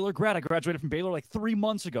 I'm a Baylor grad. I graduated from Baylor like 3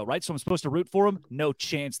 months ago, right? So I'm supposed to root for them. No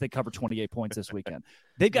chance they cover 28 points this weekend.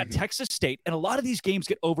 They've got Texas State, and a lot of these games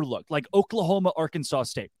get overlooked, like Oklahoma, Arkansas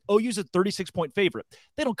State. OU's a 36-point favorite.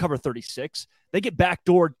 They don't cover 36. They get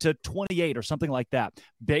backdoored to 28 or something like that.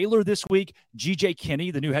 Baylor this week, G.J. Kinney,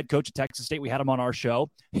 the new head coach at Texas State. We had him on our show.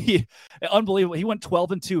 Unbelievable. He went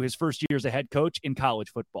 12-2 his first year as a head coach in college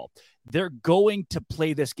football. They're going to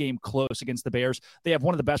play this game close against the Bears. They have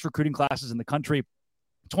one of the best recruiting classes in the country.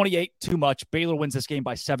 28, too much. Baylor wins this game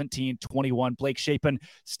by 17-21. Blake Shapen,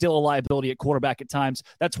 still a liability at quarterback at times.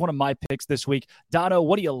 That's one of my picks this week. Dono,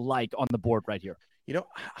 what do you like on the board right here?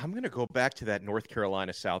 I'm going to go back to that North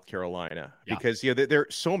Carolina, South Carolina, because there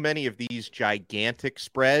so many of these gigantic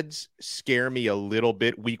spreads scare me a little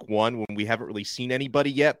bit week one when we haven't really seen anybody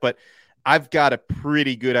yet. But I've got a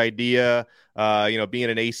pretty good idea, being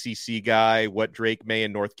an ACC guy, what Drake May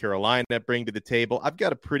and North Carolina bring to the table. I've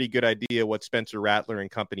got a pretty good idea what Spencer Rattler and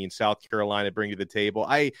company in South Carolina bring to the table.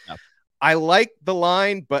 I like the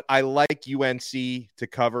line, but I like UNC to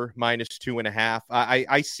cover -2.5.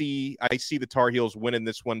 I see the Tar Heels winning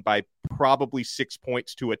this one by probably 6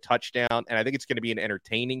 points to a touchdown, and I think it's going to be an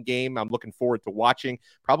entertaining game. I'm looking forward to watching.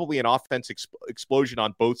 Probably an offense explosion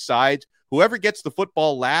on both sides. Whoever gets the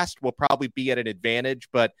football last will probably be at an advantage,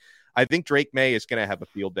 but I think Drake May is going to have a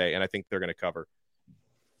field day, and I think they're going to cover.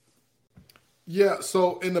 Yeah,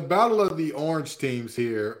 so in the battle of the orange teams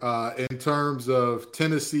here, in terms of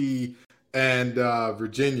Tennessee and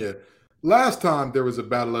Virginia, last time there was a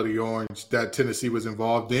battle of the orange that Tennessee was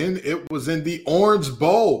involved in, it was in the Orange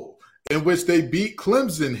Bowl, in which they beat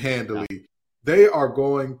Clemson handily. They are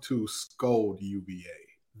going to scold UVA.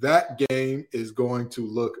 That game is going to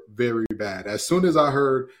look very bad. As soon as I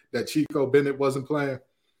heard that Chico Bennett wasn't playing,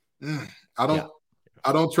 I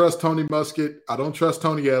don't trust Tony Muskett. I don't trust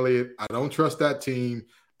Tony Elliott. I don't trust that team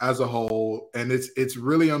as a whole. And it's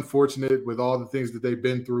really unfortunate with all the things that they've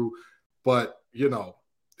been through. But,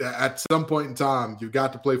 at some point in time, you've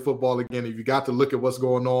got to play football again. And you got to look at what's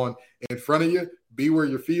going on in front of you, be where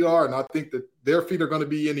your feet are. And I think that their feet are going to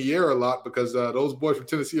be in the air a lot because those boys from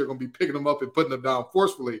Tennessee are going to be picking them up and putting them down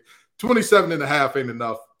forcefully. 27.5 ain't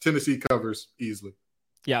enough. Tennessee covers easily.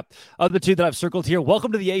 Yeah. Other two that I've circled here.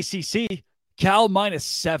 Welcome to the ACC. Cal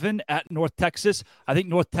 -7 at North Texas. I think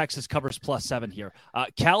North Texas covers +7 here.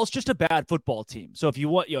 Cal's just a bad football team. So if you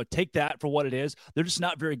want, take that for what it is. They're just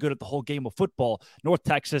not very good at the whole game of football. North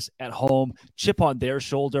Texas at home, chip on their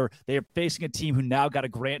shoulder. They are facing a team who now got a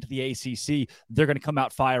grant to the ACC. They're going to come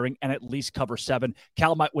out firing and at least cover 7.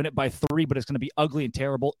 Cal might win it by 3, but it's going to be ugly and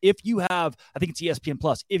terrible. If you have, I think it's ESPN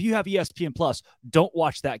Plus. If you have ESPN Plus, don't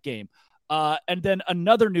watch that game. And then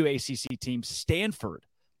another new ACC team, Stanford.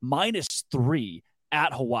 -3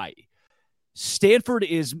 at Hawaii. Stanford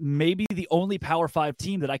is maybe the only Power 5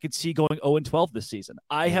 team that I could see going 0-12 this season.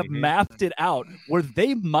 I have mapped it out where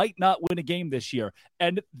they might not win a game this year.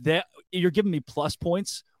 And that you're giving me plus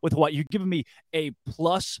points with Hawaii. You're giving me a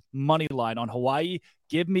plus money line on Hawaii.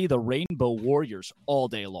 Give me the Rainbow Warriors all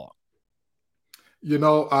day long.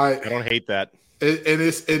 I don't hate that.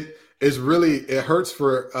 It's really, it hurts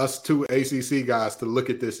for us two ACC guys to look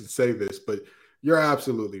at this and say this, but you're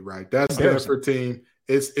absolutely right. That Stanford team,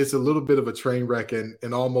 it's a little bit of a train wreck in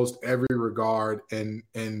almost every regard. And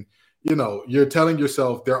you're telling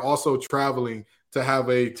yourself they're also traveling to have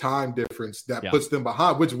a time difference that puts them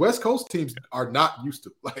behind, which West Coast teams are not used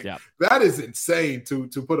to. That is insane to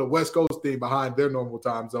put a West Coast team behind their normal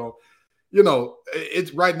time zone.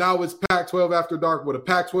 It's right now it's Pac-12 after dark, where the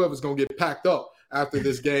Pac-12 is going to get packed up after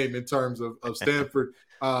this game in terms of Stanford.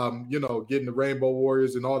 Getting the Rainbow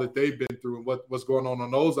Warriors and all that they've been through and what's going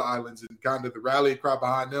on those islands and kind of the rallying cry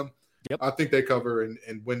behind them. I think they cover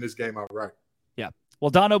and win this game outright. Yeah.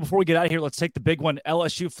 Well, Dono, before we get out of here, let's take the big one.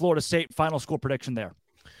 LSU, Florida State, final score prediction there.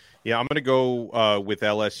 Yeah, I'm going to go with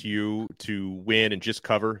LSU to win and just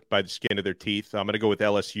cover by the skin of their teeth. I'm going to go with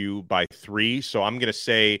LSU by 3. So I'm going to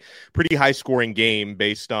say pretty high-scoring game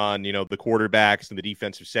based on, the quarterbacks and the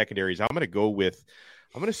defensive secondaries. I'm going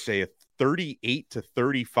to say a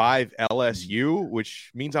 38-35 LSU,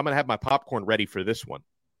 which means I'm going to have my popcorn ready for this one.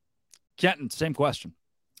 Kenton, same question.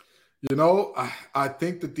 I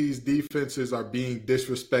think that these defenses are being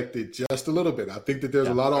disrespected just a little bit. I think that there's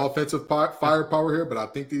a lot of offensive firepower here, but I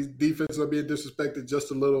think these defenses are being disrespected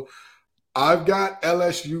just a little. I've got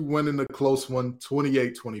LSU winning a close one,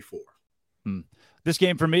 28-24. This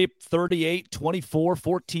game for me, 38-24,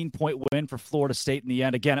 14-point win for Florida State in the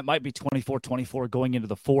end. Again, it might be 24-24 going into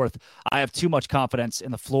the fourth. I have too much confidence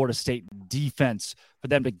in the Florida State defense for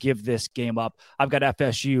them to give this game up. I've got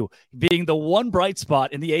FSU being the one bright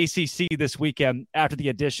spot in the ACC this weekend after the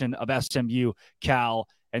addition of SMU, Cal,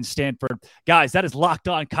 and Stanford. Guys, that is Locked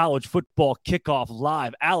On College Football Kickoff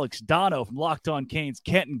Live. Alex Dono from Locked On Canes,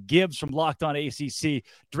 Kenton Gibbs from Locked On ACC,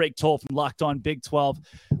 Drake Toll from Locked On Big 12.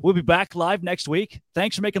 We'll be back live next week.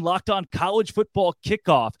 Thanks for making Locked On College Football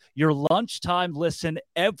Kickoff your lunchtime listen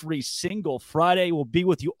every single Friday. We'll be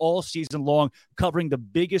with you all season long, covering the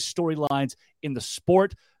biggest storylines in the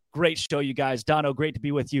sport. Great show, you guys. Dono, great to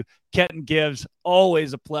be with you. Kenton Gibbs,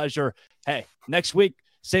 always a pleasure. Hey, next week,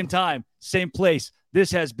 same time, same place.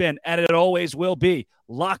 This has been, and it always will be,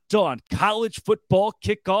 Locked On College Football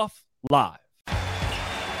Kickoff Live.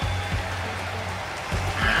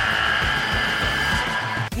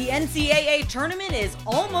 The NCAA tournament is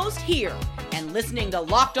almost here, and listening to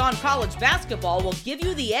Locked On College Basketball will give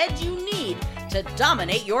you the edge you need to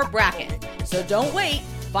dominate your bracket. So don't wait.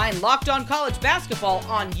 Find Locked On College Basketball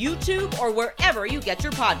on YouTube or wherever you get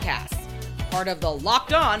your podcasts. Part of the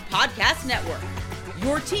Locked On Podcast Network.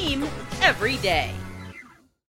 Your team every day.